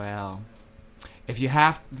went, well, if you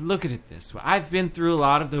have to look at it this way, I've been through a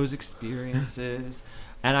lot of those experiences,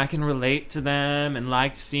 and I can relate to them and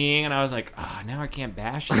like seeing, and I was like, now I can't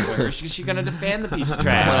bash it. Where is she going to defend the piece of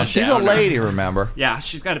trash? She's a lady, remember? Yeah,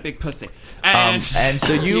 she's got a big pussy. And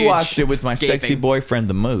so you watched it with my sexy boyfriend,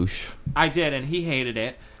 the Moosh. I did, and he hated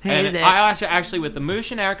it. I watched it actually with the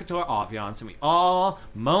Moosh and Erica Tor Aviance, and we all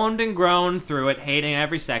moaned and groaned through it, hating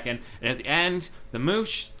every second. And at the end, the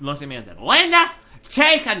Moosh looked at me and said, Linda,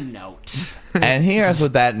 take a note. And here's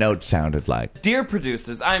what that note sounded like. Dear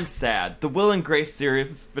producers, I'm sad. The Will and Grace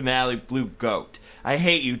series finale blew goat. I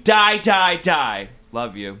hate you. Die, die, die.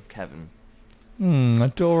 Love you, Kevin.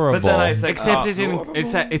 Adorable. But then I said,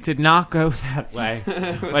 Except it did not go that way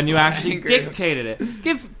when you actually dictated it.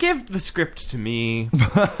 Give the script to me,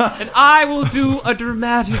 and I will do a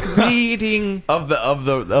dramatic reading of the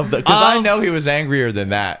because I know he was angrier than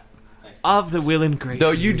that. Of the Will and Grace.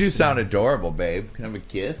 Though you do sound adorable, babe. Can I have a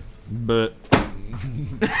kiss? But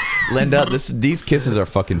Linda, these kisses are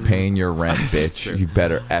fucking paying your rent, bitch. You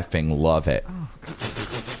better effing love it.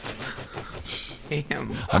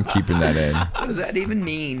 Damn. I'm keeping that in. What does that even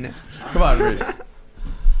mean? Come on, read it.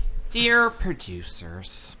 Dear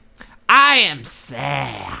producers, I am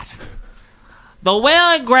sad. The Will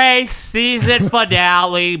and Grace season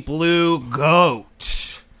finale blew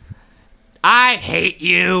goat. I hate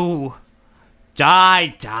you.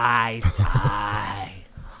 Die, die, die.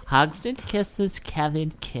 Hugs and kisses,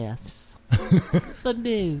 Kevin kiss. The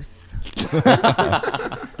news.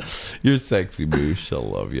 You're sexy, Moosh. I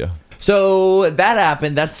love you. So that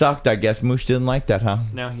happened. That sucked, I guess. Moosh didn't like that, huh?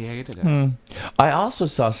 No, he hated it. I also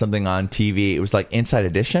saw something on TV. It was like Inside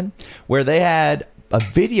Edition, where they had a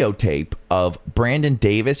videotape of Brandon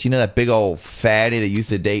Davis. You know that big old fatty that used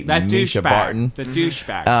to date Misha Barton? The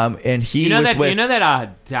douchebag. And he you know was that, with... You know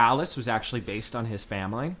that Dallas was actually based on his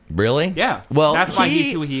family? Really? Yeah. Well, that's why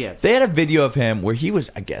he's who he is. They had a video of him where he was,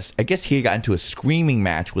 I guess he had got into a screaming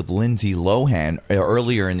match with Lindsay Lohan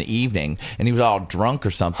earlier in the evening, and he was all drunk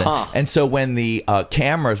or something. Huh. And so when the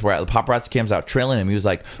cameras were out, the paparazzi cameras out trailing him, he was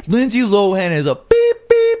like, Lindsay Lohan is a beep,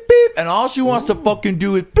 beep, beep, and all she wants to fucking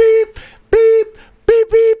do is beep, beep, beep,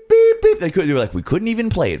 beep, beep, beep. They were like, we couldn't even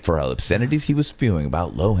play it for how obscenities he was spewing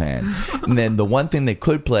about Lohan. And then the one thing they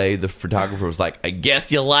could play, the photographer was like, I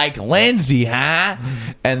guess you like Lindsay, huh?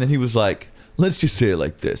 And then he was like, let's just say it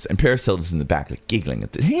like this. And Paris Hilton's in the back, like giggling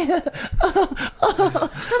at this.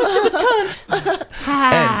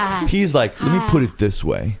 And he's like, let me put it this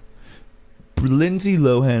way. Lindsay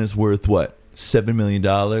Lohan is worth what? $7 million?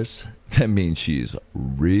 That means she's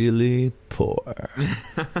really poor.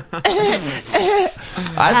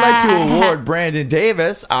 I'd like to award Brandon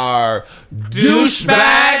Davis our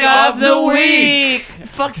douchebag of the week.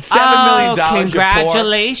 Fucking $7 million.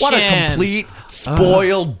 Congratulations! What a complete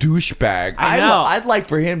spoiled douchebag. I know. I'd like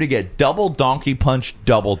for him to get double donkey punched,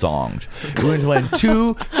 double donged. When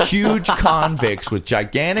two huge convicts with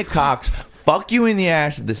gigantic cocks fuck you in the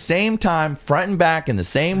ass at the same time, front and back in the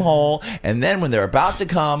same hole, and then when they're about to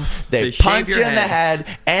come, they punch you in the head,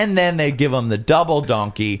 and then they give them the double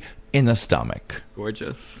donkey in the stomach.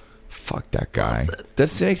 Gorgeous. Fuck that guy.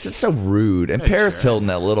 That makes it so rude. And Paris Hilton,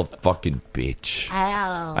 that little fucking bitch.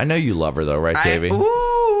 I know you love her though, right, Davey?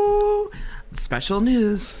 Ooh. Special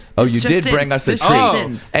news. Oh, you did bring us a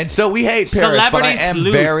treat. And so we hate Paris, but I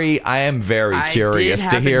am very curious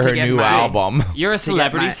to hear her new album. You're a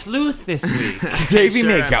celebrity sleuth this week. Davey,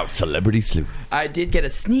 make out celebrity sleuth. I did get a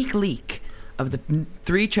sneak leak of the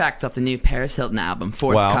 3 tracks off the new Paris Hilton album,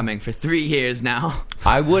 forthcoming for 3 years now.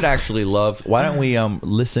 I would actually love. Why don't we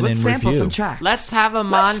listen Let's and sample review? some tracks. Let's have a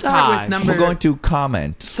Let's start montage. with We're going to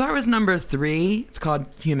comment. Start with number 3. It's called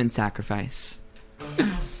Human Sacrifice.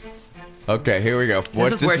 Okay, here we go.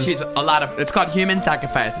 This is where she's a lot of. It's called Human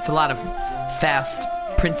Sacrifice. It's a lot of fast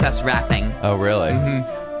princess rapping. Oh, really?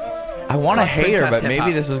 Mm-hmm. I want to It's hate her, princess but maybe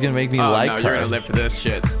hip-hop. this is going to make me Oh, like no, her. you're gonna live for this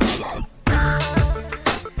shit.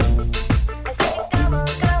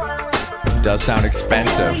 Does sound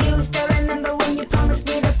expensive.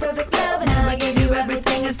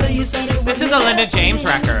 This is a Linda James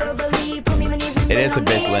record. It is a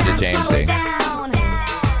bit Linda Jamesy.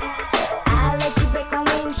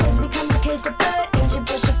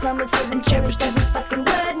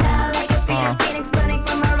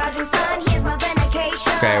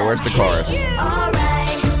 Okay, where's the chorus?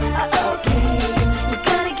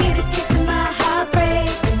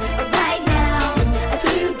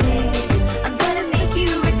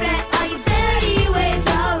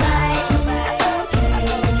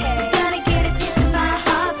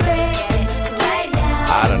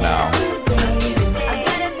 I don't know.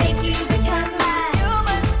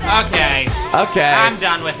 Okay. I'm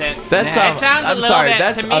done with it. That's it sounds a I'm little sorry. bit,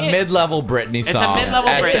 That's to a me, mid-level Britney It's song. a mid-level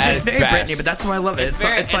Britney. It's very Britney, but that's why I love it. It's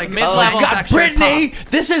like Oh mid-level. my God, Britney!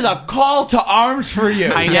 This is a call to arms for you.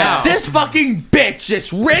 I know. This fucking bitch,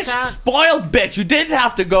 this rich, spoiled bitch, you didn't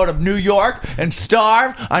have to go to New York and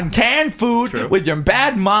starve on canned food with your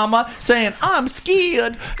bad mama saying, I'm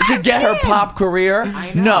scared to get her pop career.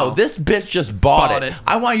 No, this bitch just bought it.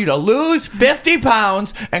 I want you to lose 50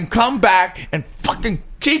 pounds and come back and fucking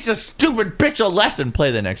teach a stupid bitch a lesson.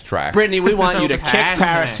 Play the next track. Brittany, we want So you to kick passionate.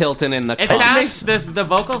 Paris Hilton in the It cock. sounds the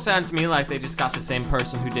vocal sounds to me like they just got the same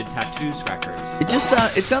person who did Tattoos records. It just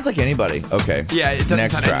it sounds like anybody. Okay. Yeah, it doesn't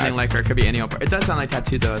Next sound track. anything like her. It could be any old. It does sound like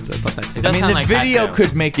Tattoo though. It's I thought that too. I mean, the video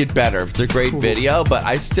could make it better. It's a great video, but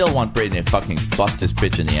I still want Britney to fucking bust this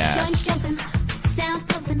bitch in the ass. Jumping, sound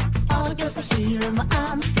pumping, all girls are here on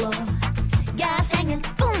the floor. Guys hanging,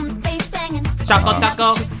 boom, bass banging. Taco,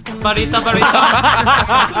 taco, burrito, burrito.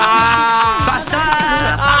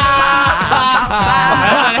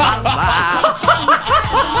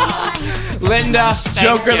 Linda,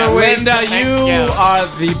 Joke of the week. Linda, you are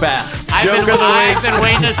the best. I've been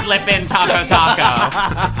waiting to slip in Taco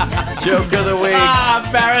Taco. Joke of the week.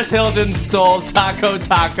 Paris Hilton stole Taco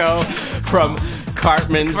Taco from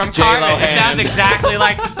Cartman's From J-Lo Cartman. It hand. sounds exactly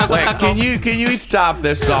like Taco Wait, Taco. can you stop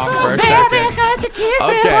this song for a second?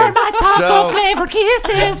 Okay, so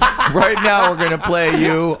right now we're gonna play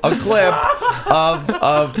you a clip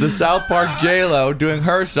of the South Park J-Lo doing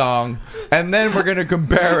her song, and then we're gonna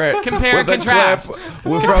compare it Compare with and a contrast. clip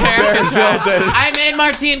from Compare and Paris contrast. Hilton. I made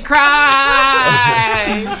Martine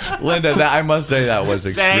cry. Linda, I must say that was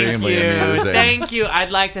extremely amusing. Thank you.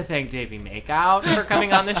 I'd like to thank Davey Makeout for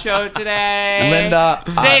coming on the show today. Linda,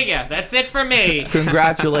 see ya. That's it for me.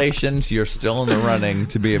 Congratulations, you're still in the running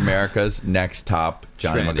to be America's next top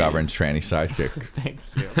Jonny Tranny. McGovern's tranny sidekick. Thank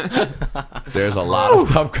you. There's a lot of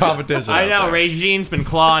tough competition. I out know. there. Regine's been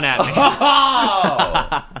clawing at me.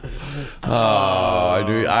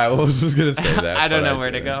 Oh, I was just gonna say that. I don't but know where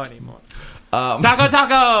to didn't. go anymore. Taco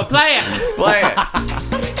Taco, play it. Play it.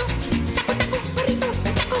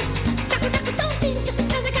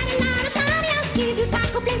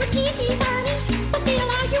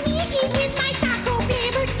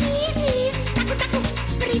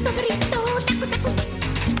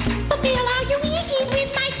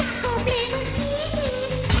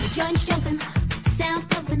 Joints jumping, sound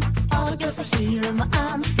pumping, all girls are here on the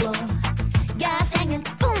floor. Guys hanging,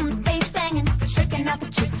 boom, bass banging, shaking out the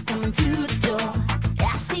chicks coming through the door.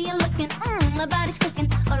 I see you looking, my body's cooking,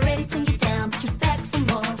 already turn you down, but you're back for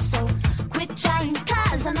more. So quit trying,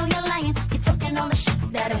 cause I know you're lying. You're talking all the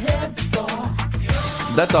shit that I heard before.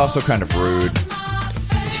 That's also kind of rude.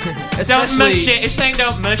 Don't mush it. You're saying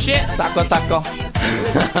don't mush it? Taco Taco.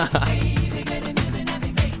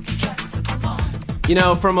 You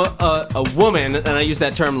know, from a woman, and I use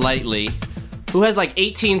that term lightly, who has like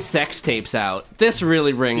 18 sex tapes out, this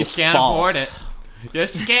really rings You can't false. afford it.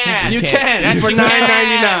 Yes, you can. You can't. can. Yes, For you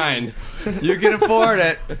can. $9.99. You can afford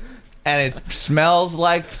it, and it smells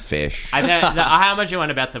like fish. How much you want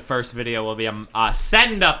to bet the first video will be a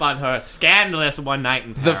send up on her scandalous one night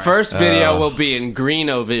in Paris? The first video will be in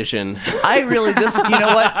Greenovision. I really, you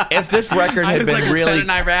know what? If this record had been really, in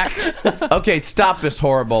Iraq. okay, stop this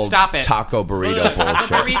horrible Stop it. taco burrito Taco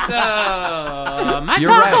bullshit. burrito. My You're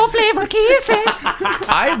taco right. flavor kisses.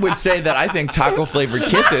 I would say that I think taco flavored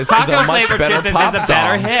kisses is a Taco much flavor better kisses pop is a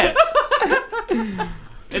better song. hit.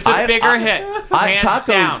 It's a bigger hit. Hands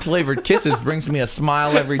Taco down. flavored kisses brings me a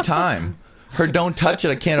smile every time. Her don't touch it,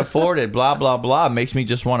 I can't afford it, blah, blah, blah, makes me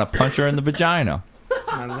just want to punch her in the vagina.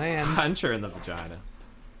 My land. Punch her in the vagina.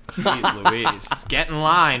 Jeez Louise. Get in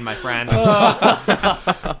line, my friend.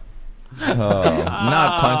 Not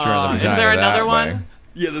punch her in the vagina. Is there another that one? way.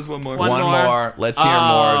 Yeah, there's one more. One more. Let's hear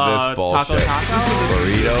more of this bullshit. Taco.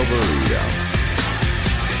 Burrito.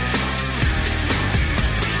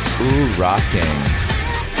 Ooh, rocking.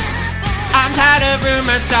 I'm tired of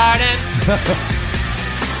rumors starting.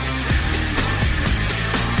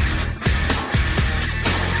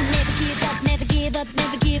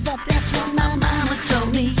 Never give up, that's what my mama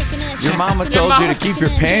told me. Your mama told you to keep your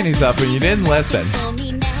panties up and you didn't listen.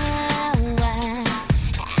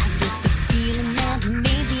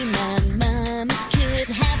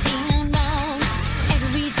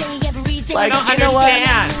 I don't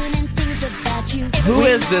understand. Who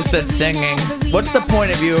is this that's singing? What's the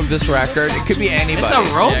point of view of this record? It could be anybody.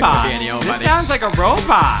 It's a robot. This sounds like a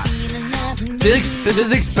robot. This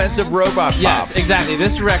is expensive robot pop. Yes, exactly.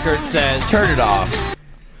 This record says... Turn it off.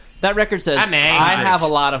 That record says, I'm angry. I have a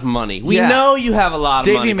lot of money. We Yeah. know you have a lot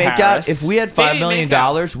of money, Davey Makeout, Paris. if we had $5 Davey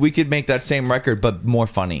million, we could make that same record, but more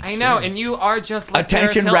funny. I know, and you are just like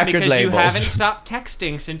Attention Paris Hilton record because labels. you haven't stopped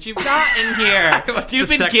texting since you've gotten here. You've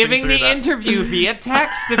been giving the interview via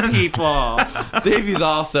text to people. Davey's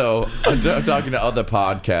also I'm talking to other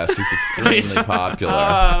podcasts. He's extremely popular.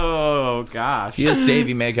 Oh gosh. He has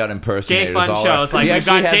Davey Makeout impersonators. Gay fun all shows. that. Like He we've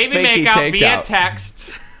got actually has Davey Fakey Makeout via Takeout.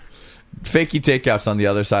 text. Fakey Takeout's on the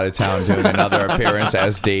other side of town doing another appearance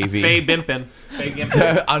as Davey. Faye Pimpin.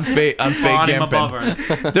 on Faye Bonnie Gimpin.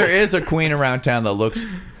 McGovern. There is a queen around town that looks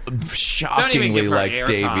Don't shockingly even give her like airtime.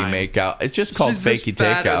 Davey Makeout. It's just called She's just Fakey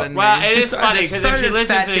fatter Takeout. than Well, me. it is funny because if started she as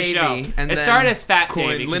listens Fat to the show, Davey, and it then started as Fat coined-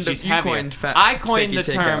 Davey because Linda, she's you heavier. coined fat- I coined the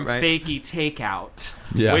Fakey term Takeout, right? Fakey Takeout,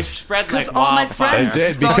 Yeah. which spread like Because all my wildfire. It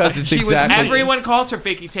did thought because it's she was exactly. Everyone calls her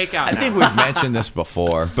Fakey Takeout. I think now. we've mentioned this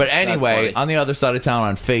before, but anyway, funny. on the other side of town,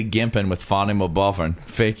 on Faye Gimpin with Bonnie McGovern,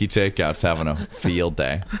 Fakey Takeout's having a field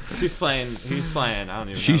day. She's playing. He's playing. I don't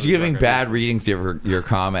even. She's know giving record. bad readings to your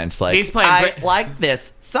comments, like He's playing I Brit- like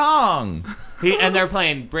this song. And they're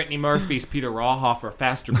playing Brittany Murphy's Peter Rawhofer,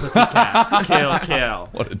 Faster Pussycat, Kill.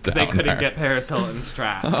 What a 'Cause they downer. couldn't get Paris Hilton's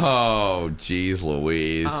tracks. Oh, jeez,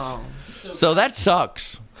 Louise. Oh. So that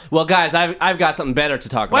sucks. Well, guys, I've got something better to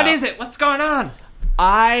talk about. What is it? What's going on?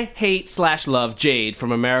 I hate/love Jade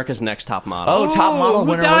from America's Next Top Model. Oh, Top Model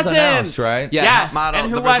who winner was doesn't? announced, right? Yes. Model, And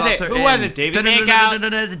who the was results it? are Who was in. it? David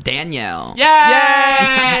Makeout? Danielle. Yay!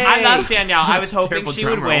 I love Danielle. I was hoping Terrible she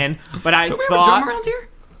drum would roll. win, but I Do we have a drum thought around here?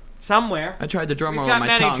 somewhere. I tried the drum We've roll got on my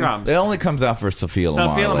many tongue. drums. It only comes out for Sophia Lamar.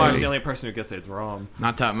 Sophia Lamar's lady. the only person who gets it wrong.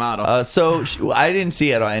 Not Top Model. So I didn't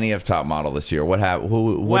see it on any of Top Model this year. What happened?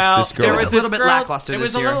 What's Well, this girl? there was a little this bit girl- lackluster It this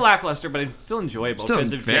was a year. little lackluster, but it's still enjoyable Still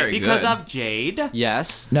because of very Jade. Because good. of Jade.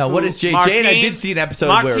 Yes. No, what is Jade? Martine- Jade, I did see an episode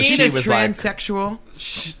where Martine she is was like, Transsexual.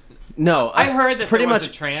 No, I heard that pretty there was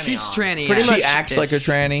much. a tranny. She's on. tranny. Pretty yeah. much she acts like a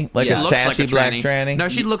tranny, like Yeah. a Looks sassy like a black tranny. tranny. No,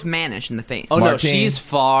 she looks mannish in the face. Oh no, Martine. she's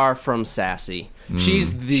far from sassy.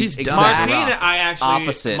 She's the She's dumb. exact Martine, I actually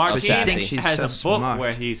opposite of Martine sassy. think she's has so a book smart.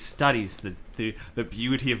 where he studies the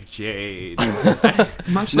beauty of Jade.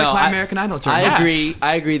 Much No, like my I- American Idol journey. I Yes. agree.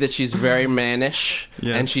 I agree that she's very mannish,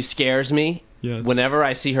 Yes. and she scares me. Yes. Whenever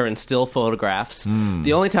I see her in still photographs,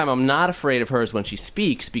 the only time I'm not afraid of her is when she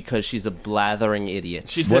speaks because she's a blathering idiot.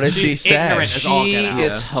 She What said does she she's say? ignorant as all She get out.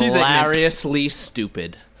 is She's ignorant. hilariously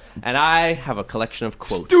stupid, and I have a collection of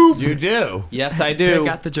quotes. You do. Yes, I I do.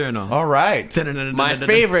 got the journal. All right. My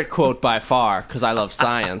favorite quote by far, because I love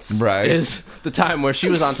science, Right. is the time where she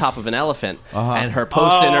was on top of an elephant and her Oh,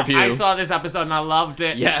 post-interview. I saw this episode and I loved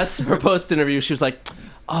it. Yes, her post-interview, she was like,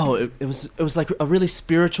 "Oh, it was like a really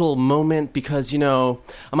spiritual moment because I'm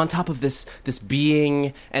on top of this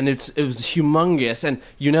being and it was humongous and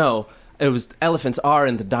elephants are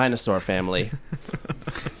in the dinosaur family."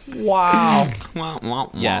 Wow.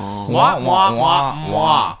 Yes. Wah, wah, wah,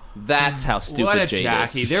 wah. That's how stupid What a Jade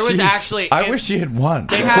Jackie. is. There was actually... I wish she had won.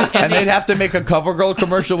 had- and they'd have to make a CoverGirl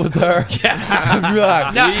commercial with her. Yeah. Be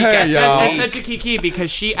like, No, hey, y'all. that's such a key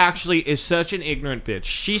because she actually is such an ignorant bitch.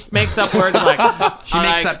 She makes up words like... She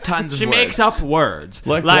makes up tons of She words. makes up words.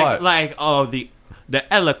 Like what? Like,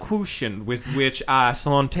 the elocution with which I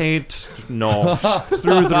sauntered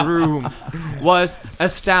through the room was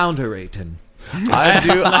astounding.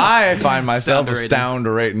 I find myself Astounderating.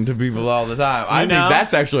 astounderating to people all the time. I know? think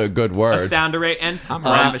that's actually a good word. Astounderating. I'm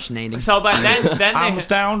ravishnating. So, but then they I'm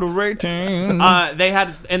astounderating. they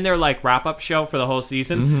had in their like wrap up show for the whole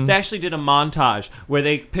season. They actually did a montage where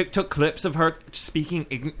they took clips of her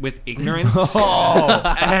speaking with ignorance.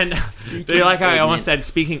 And they're like, I almost said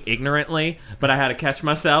speaking ignorantly, but I had to catch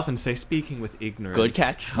myself and say speaking with ignorance. Good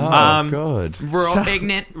catch. Good. Real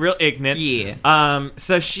ignorant. Real ignorant. Yeah.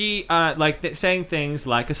 So she saying things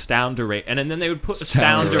like astounderating, and then they would put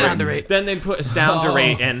astounderating. Then they'd put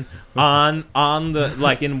astounderating on the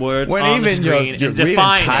like in words When on even the screen your and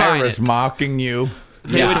define Tyra's mocking you.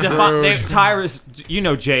 They would define Tyra's,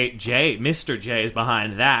 Mr. J is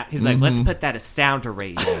behind that. He's like, let's put that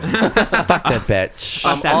astounderating. Fuck that bitch.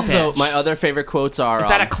 Also, my other favorite quotes are... Is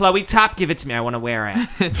that a Chloe top? Give it to me. I want to wear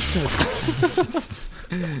it.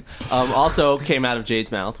 Also came out of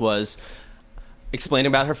Jade's mouth was explaining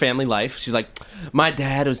about her family life. She's like, my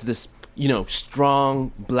dad was this,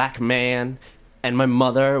 strong black man, and my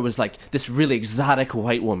mother was like this really exotic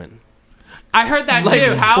white woman. I heard that Like,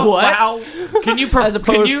 too. How? what? Wow. Can you As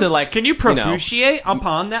opposed to, like, Can you proficiate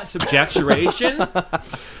upon that subjecturation?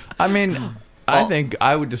 I mean, I think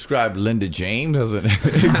I would describe Linda James as an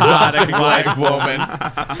exotic white woman.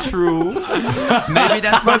 True. Maybe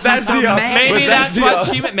that's what she's so mad. Maybe that's what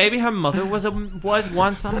she meant. Maybe her mother was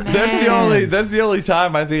once a man. That's the only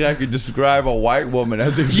time I think I could describe a white woman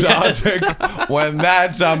as exotic when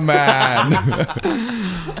that's a man.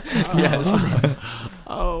 Yes.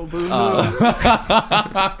 Oh, boo-hoo.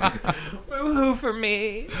 Boo-hoo for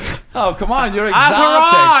me. Oh, come on, you're exotic. Hurrah,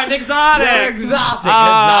 I'm exotic. You're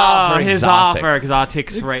exotic. His offer.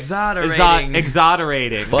 Exotics. Exoterating.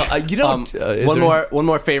 Exoterating. Well, one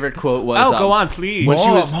more favorite quote was... go on, please.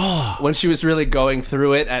 When she was really going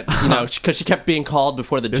through it at, because she kept being called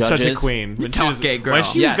before the judges. Such a queen. When she was gay girl. When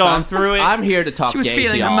she was going through it. I'm here to talk She was gay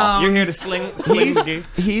feeling to her y'all. mom. You're here to sling gay.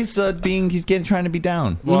 He's trying to be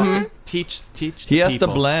down. Well, teach He has people.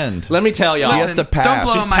 to blend. Let me tell y'all. He has to pass. Don't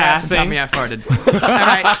blow She's on my ass and tell passing. me I farted. All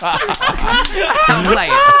right. Play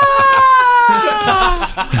it.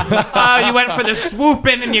 Oh, you went for the swoop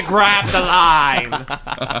in and you grabbed the line.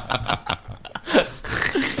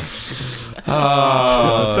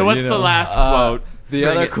 So what's the last quote? The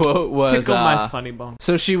other quote was... Tickle my funny bone.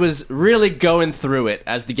 So she was really going through it,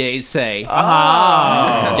 as the gays say.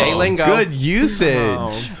 Gay lingo. Good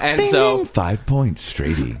usage. And Ding, so... ding, 5 points,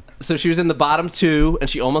 straighty. So she was in the bottom two, and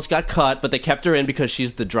she almost got cut, but they kept her in because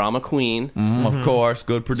she's the drama queen. Of course,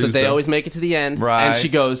 good producer. So they always make it to the end. Right. And she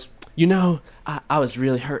goes, I was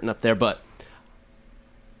really hurting up there, but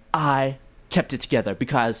I kept it together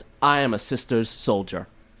because I am a sister's soldier.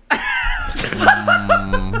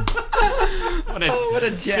 What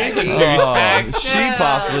a jack. douchebag. She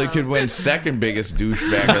possibly could win second biggest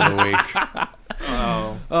douchebag of the week.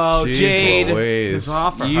 Oh, Jeez Jade, Louise.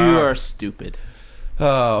 you are stupid.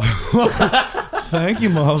 Oh, thank you,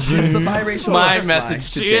 Mosey. She's the biracial My butterfly.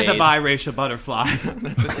 message to She Jade. is a biracial butterfly.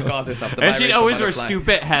 That's what she calls herself. The And she'd biracial always wear butterfly.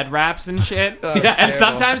 stupid head wraps and shit. And terrible.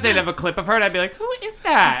 sometimes they'd have a clip of her, and I'd be like, "Who is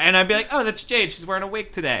that?" And I'd be like, "Oh, that's Jade. She's wearing a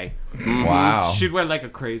wig today." Wow. She'd wear like a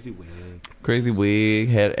crazy wig. Crazy wig,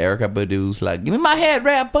 had Erica Badu's like, give me my head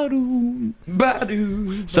wrap, Badu.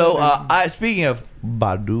 Badu. So, speaking of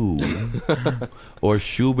Badu, or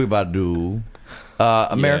Shubi Badu,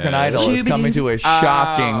 American Idol is coming to a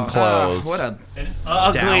shocking close. What a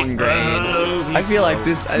Ugly. downgrade. I feel like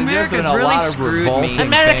there's America's been a really lot of screwed revolting me.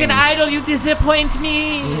 American things. Idol, you disappoint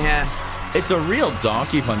me. Yeah, It's a real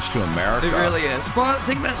donkey punch to America. it really is. Well,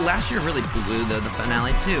 think about it. Last year really blew the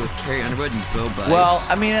finale too, with Carrie Underwood and Bill Budds. Well,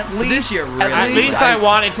 I mean, at But least this year, really. At least I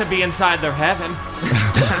wanted to be inside their heaven.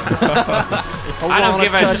 I don't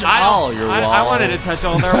give a shit. I wanted to touch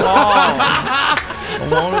all their walls.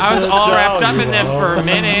 I was all wrapped up in them for a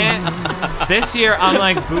minute. This year, I'm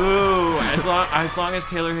like, boo. As long as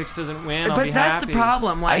Taylor Hicks doesn't win, I'll But be that's happy. the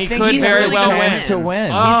problem. Like, He think could he's very really well chance win. to win.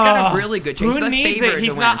 He's got a really good chance. Who He's a needs favorite it?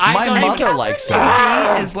 He's to not. win. My mother likes him.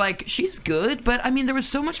 Catherine is like, she's good, but I mean, there was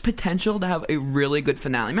so much potential to have a really good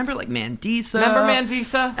finale. Remember, like Mandisa? Remember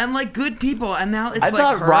Mandisa? And like good people, and now it's I like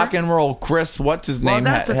thought her. Rock and Roll Chris, what's his Well, name,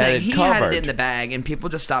 that's the had thing. it He covered. had it in the bag, and people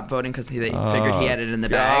just stopped voting because they figured he had it in the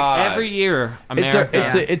bag. Every year, It's America.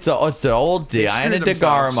 the old Diana screwed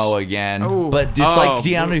themselves. DeGarmo again, Ooh. but it's like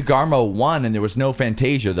Diana DeGarmo won, and there was no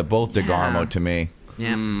Fantasia. They're both DeGarmo to me.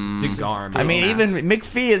 Yeah. DeGarmo. I mean, even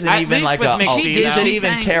McPhee isn't At even least like with a. McPhee, Isn't though.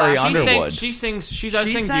 even She Carrie sang Underwood. She does She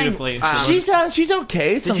sing sang, beautifully. She's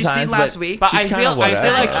okay Did you see sometimes. last but week? But she's I kinda feel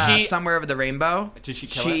whatever. like she. Somewhere Over the Rainbow. Did she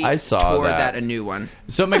kill She it? I saw tore that. a new one.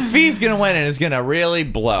 So McPhee's gonna win, and it's gonna really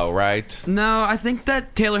blow, right? No, I think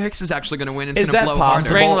that Taylor Hicks is actually going to win. It's Is going to that blow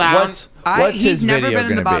possible? Ring harder. Lounge. What's What's he's his never video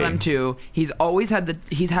been in the gonna be? bottom 2. He's always had the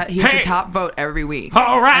he has Hey! the top vote every week.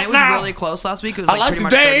 All right and it was now. really close last week. It was I like like pretty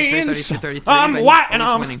to much dance. 33. I'm but he's white and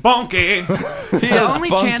always I'm winning. spunky. The only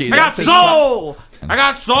chance spunky. I got soul. I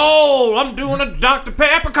got soul. I'm doing a Dr.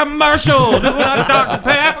 Pepper commercial. Doing a Dr.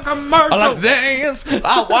 Pepper commercial. I like to dance.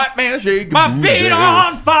 I white man shake. My feet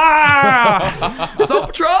are on fire. Soul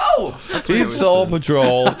Patrol. That's what he He's always Soul says.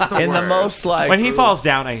 Patrol the in the worst. most like. When he falls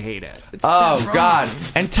down, I hate it. Oh God!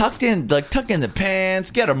 And tuck in the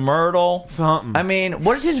pants. Get a myrtle. Something. I mean,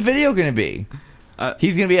 what is his video going to be?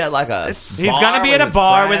 He's going to be at like a. He's gonna be at a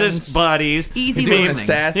bar with his buddies. Easy doing a listening.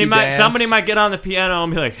 sassy dance. Somebody might get on the piano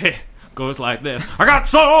and be like, "Hey, goes like this. I got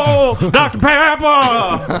soul, Dr.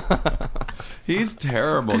 Pepper." He's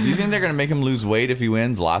terrible. Do you think they're going to make him lose weight if he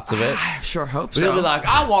wins? Lots of it. I sure hope But he'll be so. like,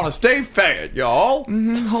 I want to stay fat, y'all.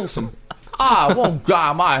 Wholesome. I won't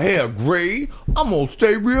dye my hair gray. I'm going to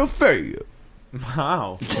stay real fat.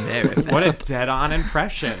 Wow, Very what a dead-on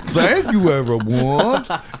impression. Thank you, everyone.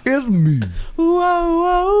 It's me,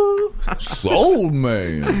 Whoa, whoa. Soul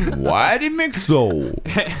Man, Whitey McSoul.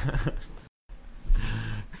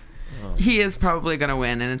 He is probably going to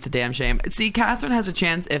win, and it's a damn shame. See, Catherine has a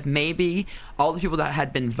chance if maybe all the people that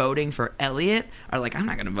had been voting for Elliot are like, I'm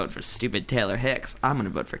not going to vote for stupid Taylor Hicks. I'm going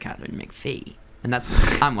to vote for Catherine McPhee. And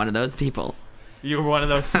I'm one of those people. You were one of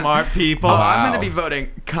those smart people. Oh, Wow. I'm going to be voting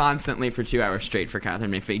constantly for 2 hours straight for Catherine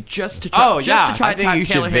McPhee just to try. Oh, yeah. Just to try I to think have you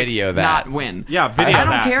should Taylor Hicks video that. not win. Yeah, video I don't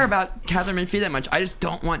that. care about Catherine McPhee that much. I just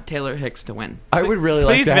don't want Taylor Hicks to win. I would really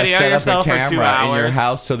like Please to have video set up a yourself for 2 camera in your hours.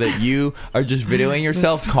 house so that you are just videoing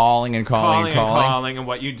yourself calling and calling and calling. and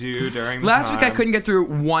what you do during the Last time. week I couldn't get through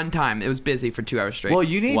one time. It was busy for 2 hours straight. Well,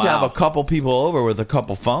 you need to Wow. have a couple people over with a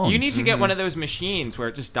couple phones. You need to get one of those machines where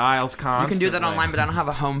it just dials you constantly. can do that online, but I don't have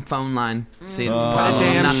a home phone line. See, it's the What a problem.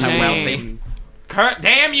 I'm damn not that shame. wealthy.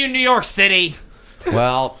 Damn you, New York City.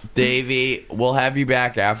 Well, Davey, we'll have you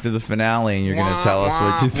back after the finale, and you're going to tell us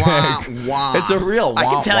what you think. It's a real I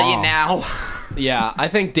can wah, tell you wah. now. Yeah, I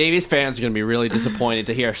think Davey's fans are going to be really disappointed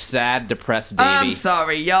to hear sad, depressed I'm Davey.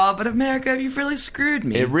 sorry, y'all, but America, you've really screwed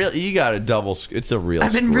me. It really, you got a double. It's a real.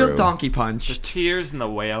 I've been screw. real donkey The punched. tears and the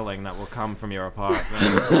wailing that will come from your apartment.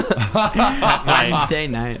 Wednesday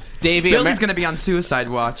night. Davey, Billy's gonna be on suicide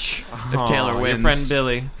watch if Taylor Aw, wins. Your friend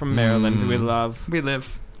Billy from Maryland, who we love. We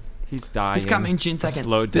live. He's dying. He's coming June A 2nd.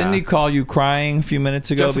 slow Didn't he death. call you crying a few minutes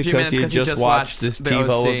ago Just a few because minutes he had 'cause he just just watched watched this the TiVo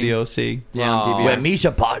OC. of the OC? Yeah, on Aw. DVR. Where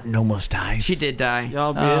Misha Barton almost dies. She did die.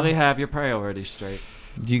 Y'all really have your priorities straight.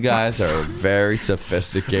 You guys are very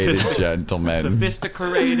sophisticated gentlemen.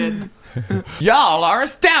 Sophisticated. Y'all are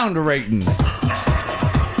astounding.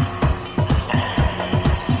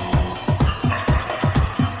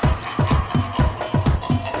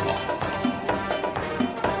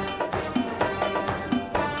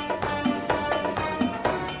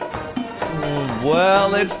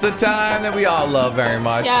 Well, it's the time that we all love very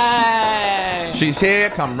much. Yay! She's here,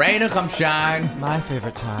 come rain or come shine. My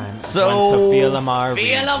favorite time. is So, when Sophia Lamar reads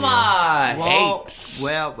Sophia you. Lamar Well, hates.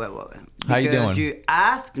 well. How you Because doing? you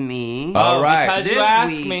asked me. All right. Because you This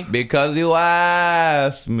asked week- me. Because you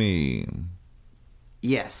asked me.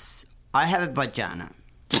 Yes, I have a vagina.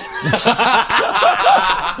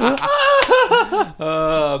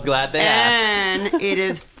 Oh, glad they asked. And it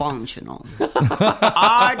is functional.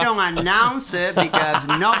 I don't announce it because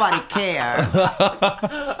nobody cares. But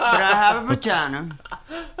I have a vagina.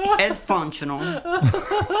 It's functional.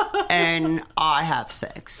 And I have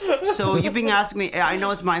sex. So you've been asking me, I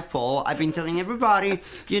know it's my fault. I've been telling everybody,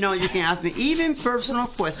 you can ask me even personal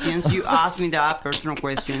questions. You ask me that personal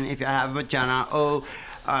question if I have a vagina or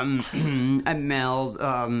a male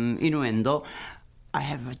innuendo. I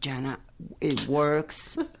have a vagina. It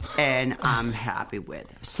works, and I'm happy with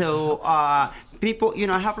it. So, people,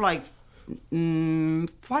 I have like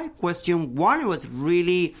 5 questions. One was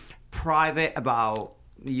really private about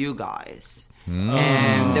you guys.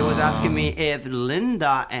 And they was asking me if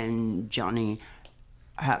Linda and Johnny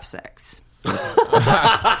have sex.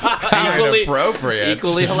 Inappropriate.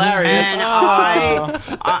 Equally hilarious. And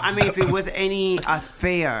I mean, if it was any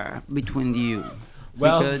affair between you.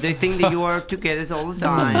 Well- Because they think that you are together all the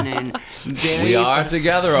time, and very We are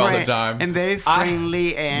together all the time. and very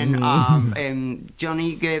friendly, and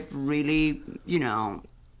Johnny get really,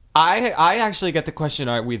 I actually get the question,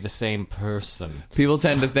 are we the same person? People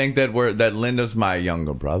tend to think that Linda's my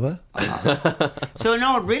younger brother. So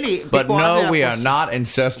no, really. But people ask me no, that we are question. not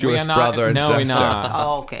incestuous We are not- brother and no, sister. we're not.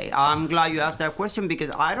 Oh, okay, I'm glad you asked that question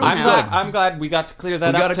because I don't know. I'm glad we got to clear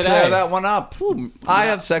that We up got to today. clear that one up. I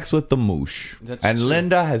have sex with the moosh. That's and true.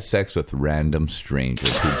 Linda has sex with random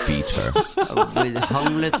strangers who beat her. With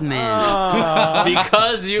homeless men.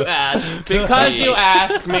 Because you asked. Because you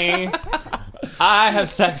asked me, I have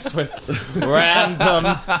sex with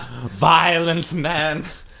random violent men.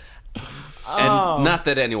 And not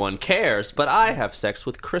that anyone cares, but I have sex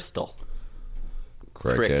with Crystal.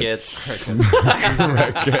 Crickets.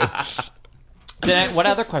 Crickets. What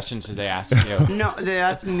other questions did they ask you? No, they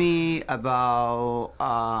asked me about,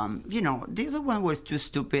 the other one was too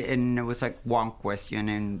stupid and it was like one question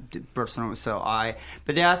and personal.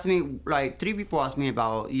 But they asked me, like 3 people asked me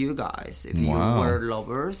about you guys, if you were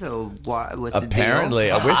lovers or what was Apparently,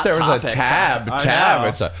 the deal. I wish there was a tab. I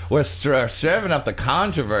know. We're serving up the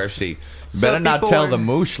controversy. So Better not people tell were- the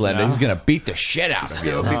moosh, Linda. He's going to beat the shit out of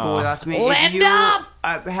So you. people would ask me, if Linda!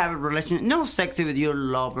 you have a relationship, no sexy with your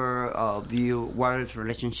lover, what is the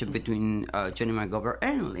relationship between Jonny McGovern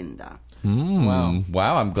and Linda?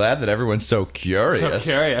 Wow, I'm glad that everyone's so curious. So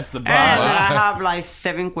curious. The And then I bar. have like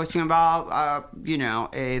 7 questions about,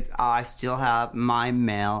 if I still have my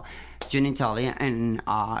male genitalia, and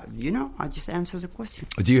I just answer the question.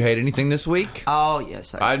 Do you hate anything this week? Oh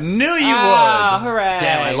yes, I knew you Ah, would. hooray.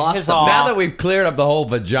 Damn, I lost His them. all. Now that we've cleared up the whole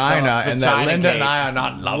vagina and that vagina Linda and gate. I are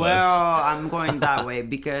not lovers. Well, I'm going that way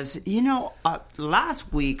because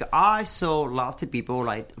last week I saw lots of people,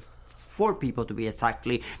 like 4 people to be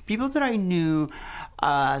exactly, people that I knew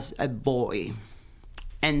as a boy,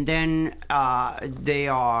 and then they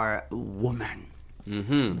are women.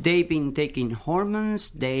 Mm-hmm. They've been taking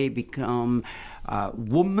hormones. They become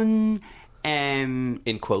woman, and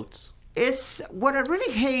In quotes. it's what I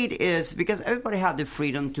really hate is because everybody had the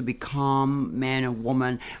freedom to become man and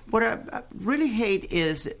woman. What I really hate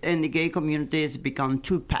is in the gay community it's become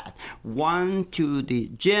 2 paths. One to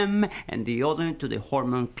the gym and the other to the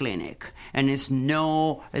hormone clinic. And there's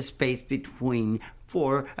no space between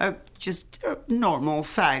for just a normal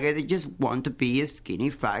faggot. They just want to be a skinny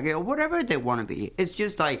faggot or whatever they want to be. It's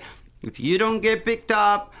just like, if you don't get picked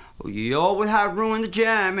up, you always have room in the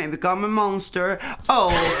gym and become a monster.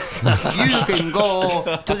 Oh, you can go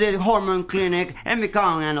to the hormone clinic and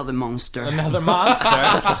become another monster. Another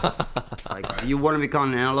monster. Like, you want to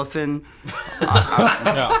become an elephant?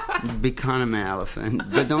 Become an elephant.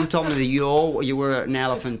 But don't tell me that you were an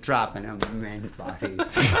elephant trapping a man's body.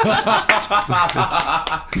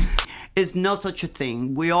 It's not such a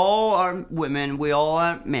thing. We all are women. We all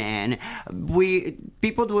are men.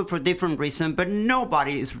 People do it for different reasons, but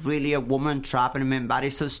nobody is really a woman trapped in a man's body.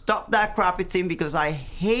 So stop that crappy thing, because I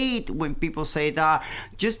hate when people say that.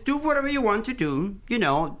 Just do whatever you want to do.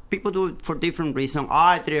 People do it for different reasons.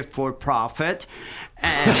 I did it for profit.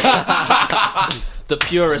 And The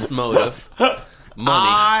purest motive. Money.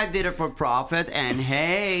 I did it for profit, and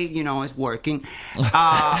hey, it's working. You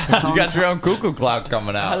got your own cuckoo clock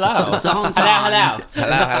coming out. Hello. Sometimes,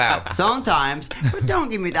 Hello. Sometimes, but don't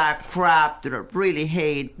give me that crap that I really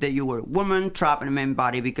hate that you were a woman trapped in a man's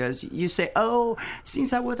body, because you say, oh,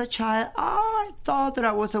 since I was a child, I thought that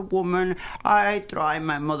I was a woman. I tried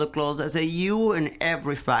my mother clothes. I say, you and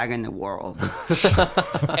every fag in the world.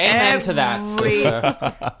 Amen to that,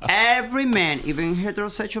 sister. Every man, even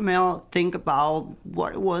heterosexual male, think about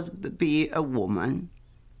what it was to be a woman,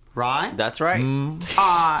 right? That's right.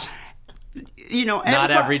 Not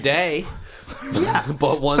every day. Yeah,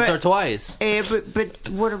 but once or twice. But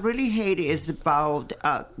what I really hate is about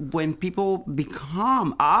when people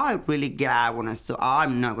become. I really gag when I saw.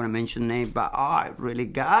 I'm not going to mention names, but I really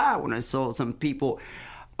gag when I saw some people.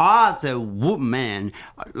 As a woman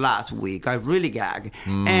last week, I really gag.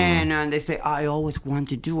 And they say, I always want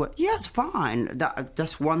to do it. Yes, fine.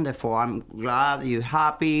 That's wonderful. I'm glad you're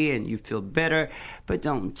happy and you feel better. But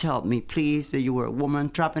don't tell me, please, that you were a woman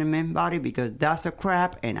trapped in a man's body, because that's a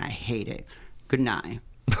crap and I hate it. Good night.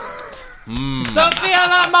 Sophia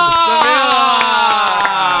Lamar!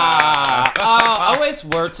 Always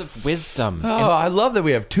words of wisdom. Oh, I love that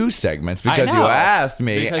we have 2 segments, because you asked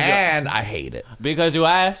me and I hate it. Because you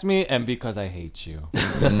asked me and because I hate you.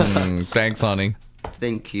 Thanks, honey.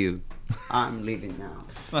 Thank you. I'm leaving now.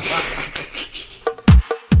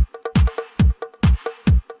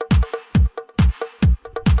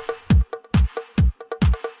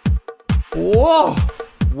 Whoa!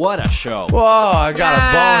 What a show. Whoa, I got a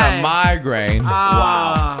bone, a migraine.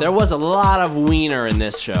 Wow. There was a lot of wiener in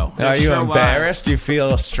this show. Are you embarrassed? Do you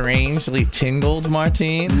feel strangely tingled,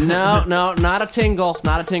 Martine? No, not a tingle.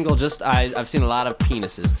 Not a tingle. Just I've seen a lot of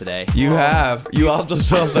penises today. You have. You also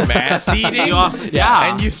saw some ass eating?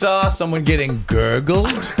 Yeah. And you saw someone getting gurgled?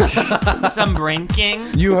 Some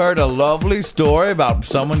drinking. You heard a lovely story about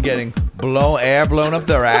someone getting air blown up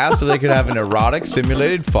their ass so they could have an erotic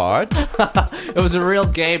simulated fart? It was a real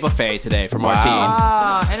gay buffet today for Martine.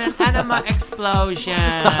 Oh, and an enema explosion.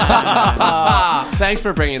 Thanks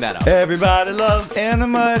for bringing that up. Everybody loves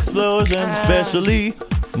enema explosions, especially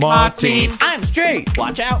Martine. I'm straight.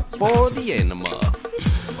 Watch out for the enema.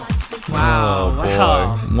 Wow.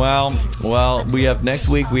 Oh, boy. Well, we have next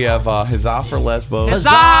week, we have Huzzah for Lesbos. Huzzah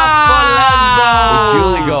for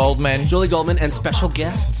Lesbos! With Julie Goldman and special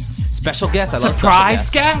guests. Special guests. I love surprise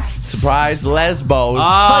special guests. Surprise Lesbos.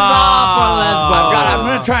 Huzzah for Lesbos. I'm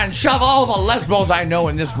going to try and shove all the Lesbos I know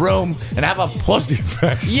in this room and have a pussy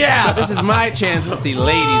fest. Yeah, this is my chance to see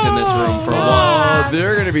ladies in this room for once. Oh,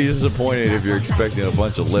 they're going to be disappointed if you're expecting a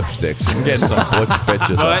bunch of lipsticks. We're getting some butch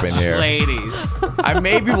bitches up in here. Ladies.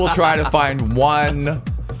 Maybe we'll try to find one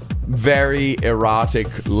very erotic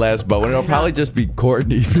lesbo, and it'll probably just be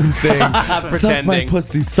Courtney saying, pretending.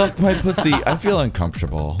 Suck my pussy. I feel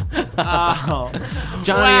uncomfortable. Oh.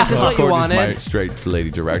 Johnny, is this what you Courtney's wanted? my straight lady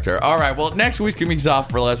director. All right, well, next week's going to be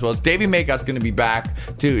Soft for Lesbos. Davey Makeout's going to be back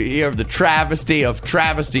to hear the travesty of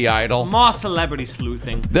Travesty Idol. More celebrity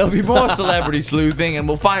sleuthing. There'll be more celebrity sleuthing, and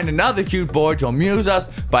we'll find another cute boy to amuse us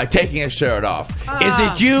by taking his shirt off. Is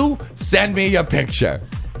it you? Send me your picture.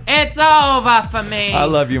 It's over for me. I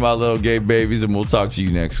love you, my little gay babies, and we'll talk to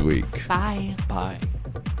you next week. Bye. Bye.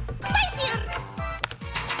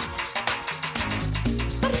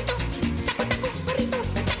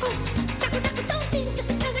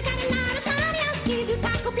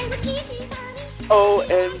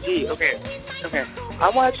 OMG. Okay.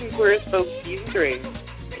 I'm watching Queer Folk Season 3,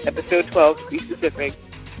 Episode 12 to be specific.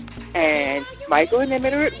 And Michael and them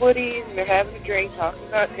are at Woody's, and they're having a drink, talking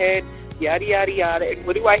about Ted, yada, yada, yada. And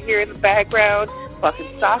what do I hear in the background?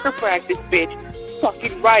 Fucking soccer practice, bitch.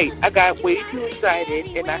 Fucking right. I got way too excited,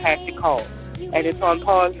 and I had to call. And it's on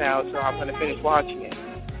pause now, so I'm going to finish watching it.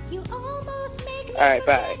 All right,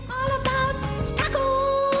 bye.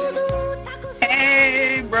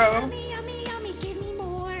 Hey, bro.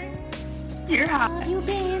 You're hot.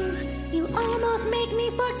 You almost make me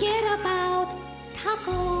forget about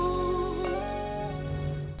tacos.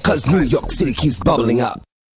 'Cause New York City keeps bubbling up.